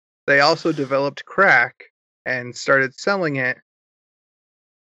 They also developed crack and started selling it.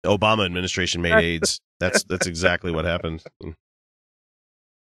 The Obama administration made AIDS. That's exactly what happened.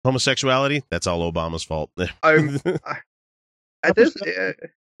 Homosexuality, that's all Obama's fault. At this,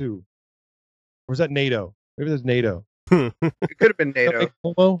 or was that NATO? Maybe that's NATO. It could have been NATO.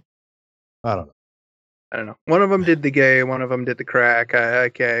 Homo? I don't know. One of them did the gay, one of them did the crack. I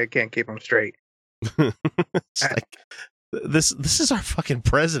can't keep them straight. It's like, this is our fucking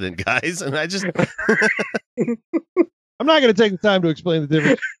president, guys, and I just I'm not going to take the time to explain the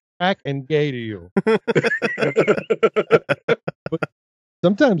difference between crack and gay to you. But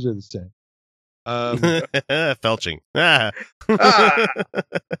sometimes they're the same. Felching. I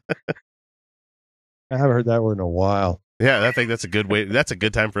haven't heard that word in a while. Yeah, I think that's a good way. That's a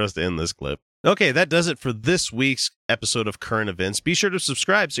good time for us to end this clip. Okay, that does it for this week's episode of Current Events. Be sure to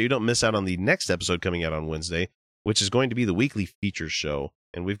subscribe so you don't miss out on the next episode coming out on Wednesday, which is going to be the weekly features show.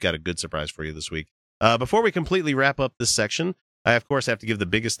 And we've got a good surprise for you this week. Before we completely wrap up this section, I, of course, have to give the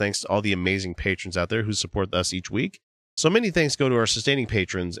biggest thanks to all the amazing patrons out there who support us each week. So many thanks go to our sustaining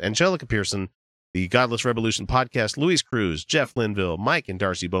patrons, Angelica Pearson, the Godless Revolution podcast, Luis Cruz, Jeff Linville, Mike and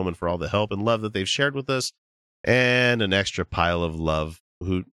Darcy Bowman for all the help and love that they've shared with us, and an extra pile of love,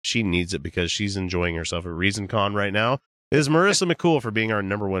 who she needs it because she's enjoying herself at ReasonCon right now, is Marissa McCool for being our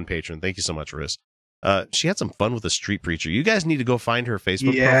 #1 patron. Thank you so much, Marissa. She had some fun with the Street Preacher. You guys need to go find her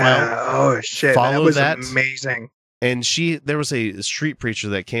Facebook profile. Oh shit, Follow that was amazing. And there was a street preacher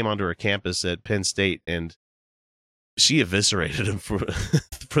that came onto her campus at Penn State, and she eviscerated him for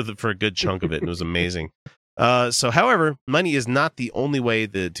a good chunk of it, and it was amazing. However, money is not the only way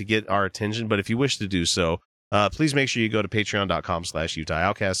to get our attention, but if you wish to do so, please make sure you go to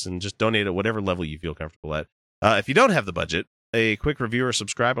patreon.com/UtahOutcast and just donate at whatever level you feel comfortable at. If you don't have the budget, a quick review or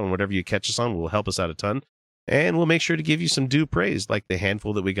subscribe on whatever you catch us on will help us out a ton. And we'll make sure to give you some due praise, like the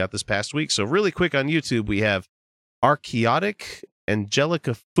handful that we got this past week. So really quick on YouTube, we have Archaeotic,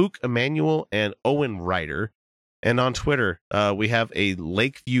 Angelica Fook Emmanuel, and Owen Ryder. And on Twitter, we have a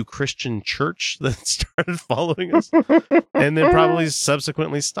Lakeview Christian Church that started following us and then probably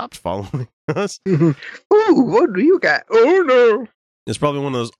subsequently stopped following us. Ooh, what do you got? Oh, no. It's probably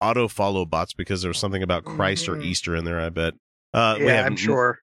one of those auto-follow bots because there was something about Christ or Easter in there, I bet. We have I'm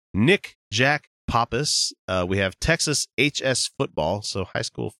sure. Nick Jack Pappas. We have Texas HS Football, so high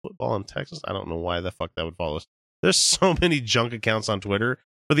school football in Texas. I don't know why the fuck that would follow us. There's so many junk accounts on Twitter.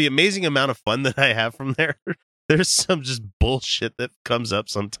 For the amazing amount of fun that I have from there, there's some just bullshit that comes up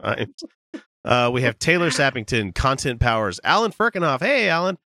sometimes. We have Taylor Sappington, Content Powers, Alan Firkinoff. Hey,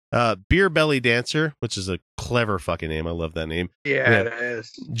 Alan. Beer Belly Dancer, which is a clever fucking name. I love that name. Yeah, it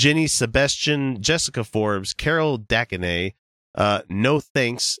is. Jenny Sebastian, Jessica Forbes, Carol Dakinay, No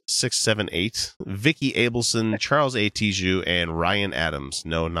Thanks 678, Vicky Abelson, Charles A. Tiju, and Ryan Adams.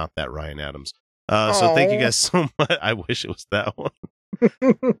 No, not that Ryan Adams. So thank you guys so much. I wish it was that one.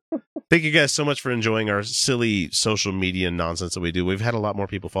 Thank you guys so much for enjoying our silly social media nonsense that we do. We've had a lot more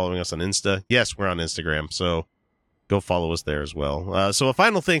people following us on Insta. Yes, we're on Instagram, so go follow us there as well. So a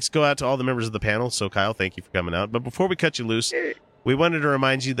final thanks go out to all the members of the panel. So Kyle, thank you for coming out. But before we cut you loose, we wanted to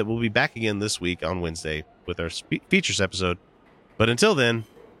remind you that we'll be back again this week on Wednesday with our features episode. But until then,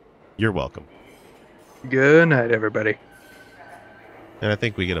 you're welcome. Good night, everybody. And I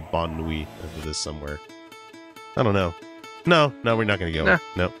think we get a bon nuit after this somewhere. I don't know. No, we're not going to go.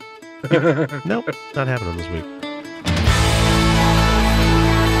 No. Nope, not happening this week.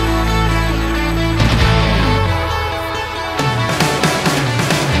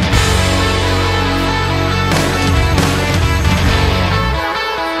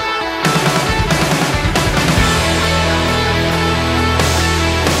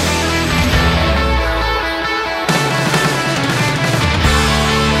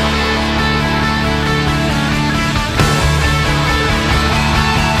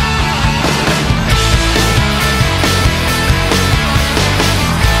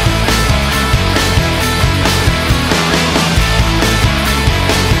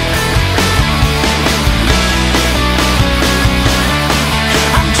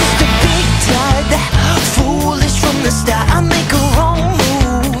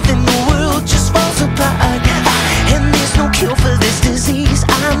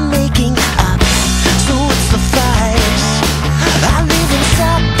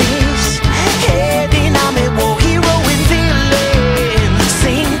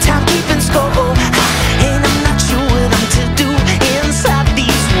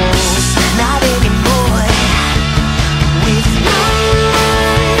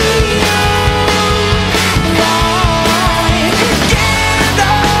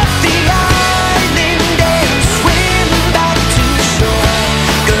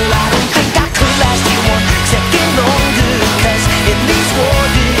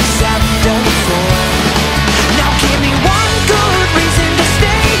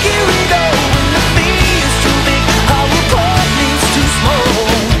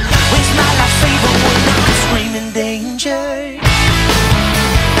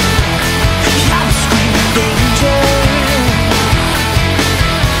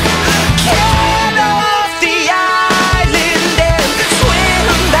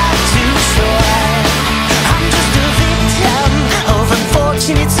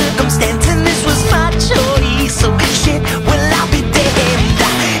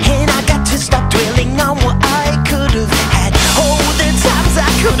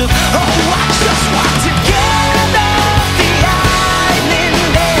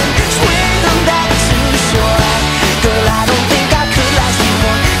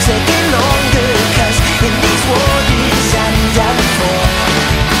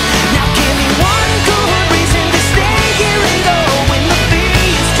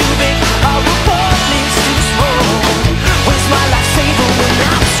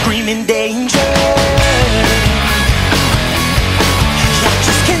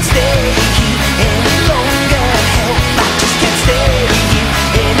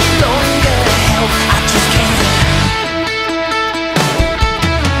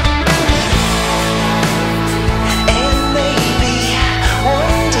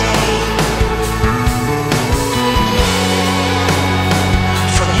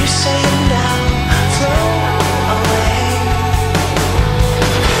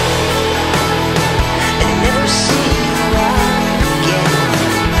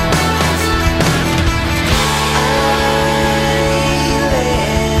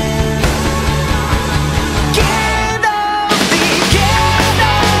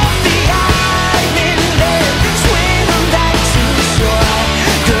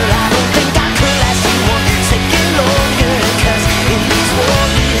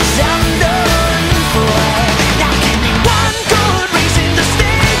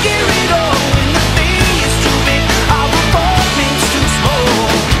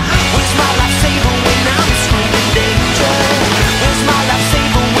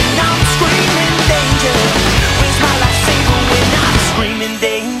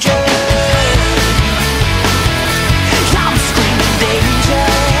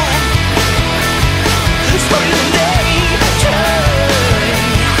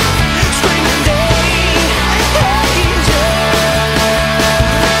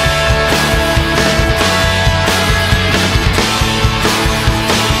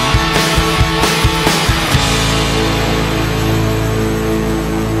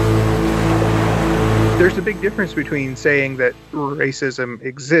 there's a big difference between saying that racism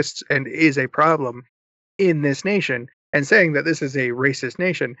exists and is a problem in this nation and saying that this is a racist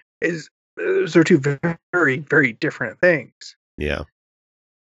nation. Those are two very, very different things. Yeah.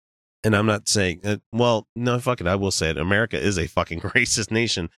 And I'm not saying, well, no, fuck it. I will say it. America is a fucking racist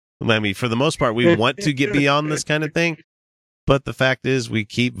nation. I mean, for the most part, we want to get beyond this kind of thing. But the fact is, we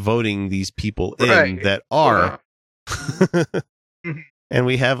keep voting these people in that are. And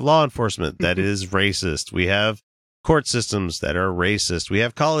we have law enforcement that is racist. We have court systems that are racist. We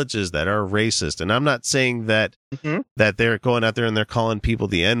have colleges that are racist. And I'm not saying that that they're going out there and they're calling people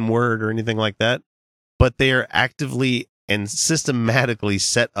the N-word or anything like that. But they are actively and systematically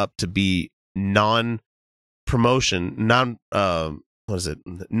set up to be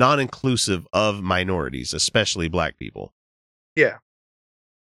non-inclusive of minorities, especially black people. Yeah.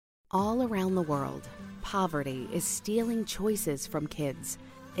 All around the world, poverty is stealing choices from kids.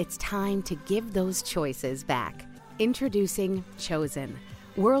 It's time to give those choices back. Introducing Chosen,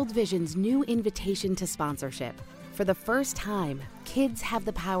 World Vision's new invitation to sponsorship. For the first time, kids have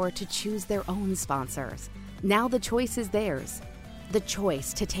the power to choose their own sponsors. Now the choice is theirs. The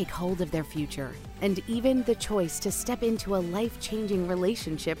choice to take hold of their future, and even the choice to step into a life-changing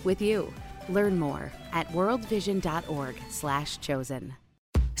relationship with you. Learn more at worldvision.org/chosen.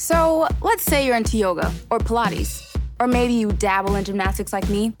 So, let's say you're into yoga or Pilates, or maybe you dabble in gymnastics like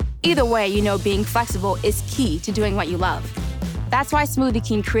me. Either way, you know being flexible is key to doing what you love. That's why Smoothie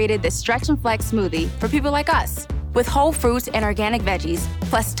King created this Stretch and Flex smoothie for people like us, with whole fruits and organic veggies,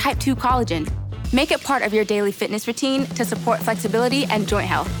 plus type 2 collagen. Make it part of your daily fitness routine to support flexibility and joint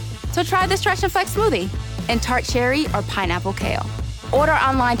health. So try the Stretch and Flex smoothie in tart cherry or pineapple kale. Order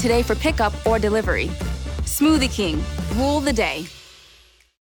online today for pickup or delivery. Smoothie King, rule the day.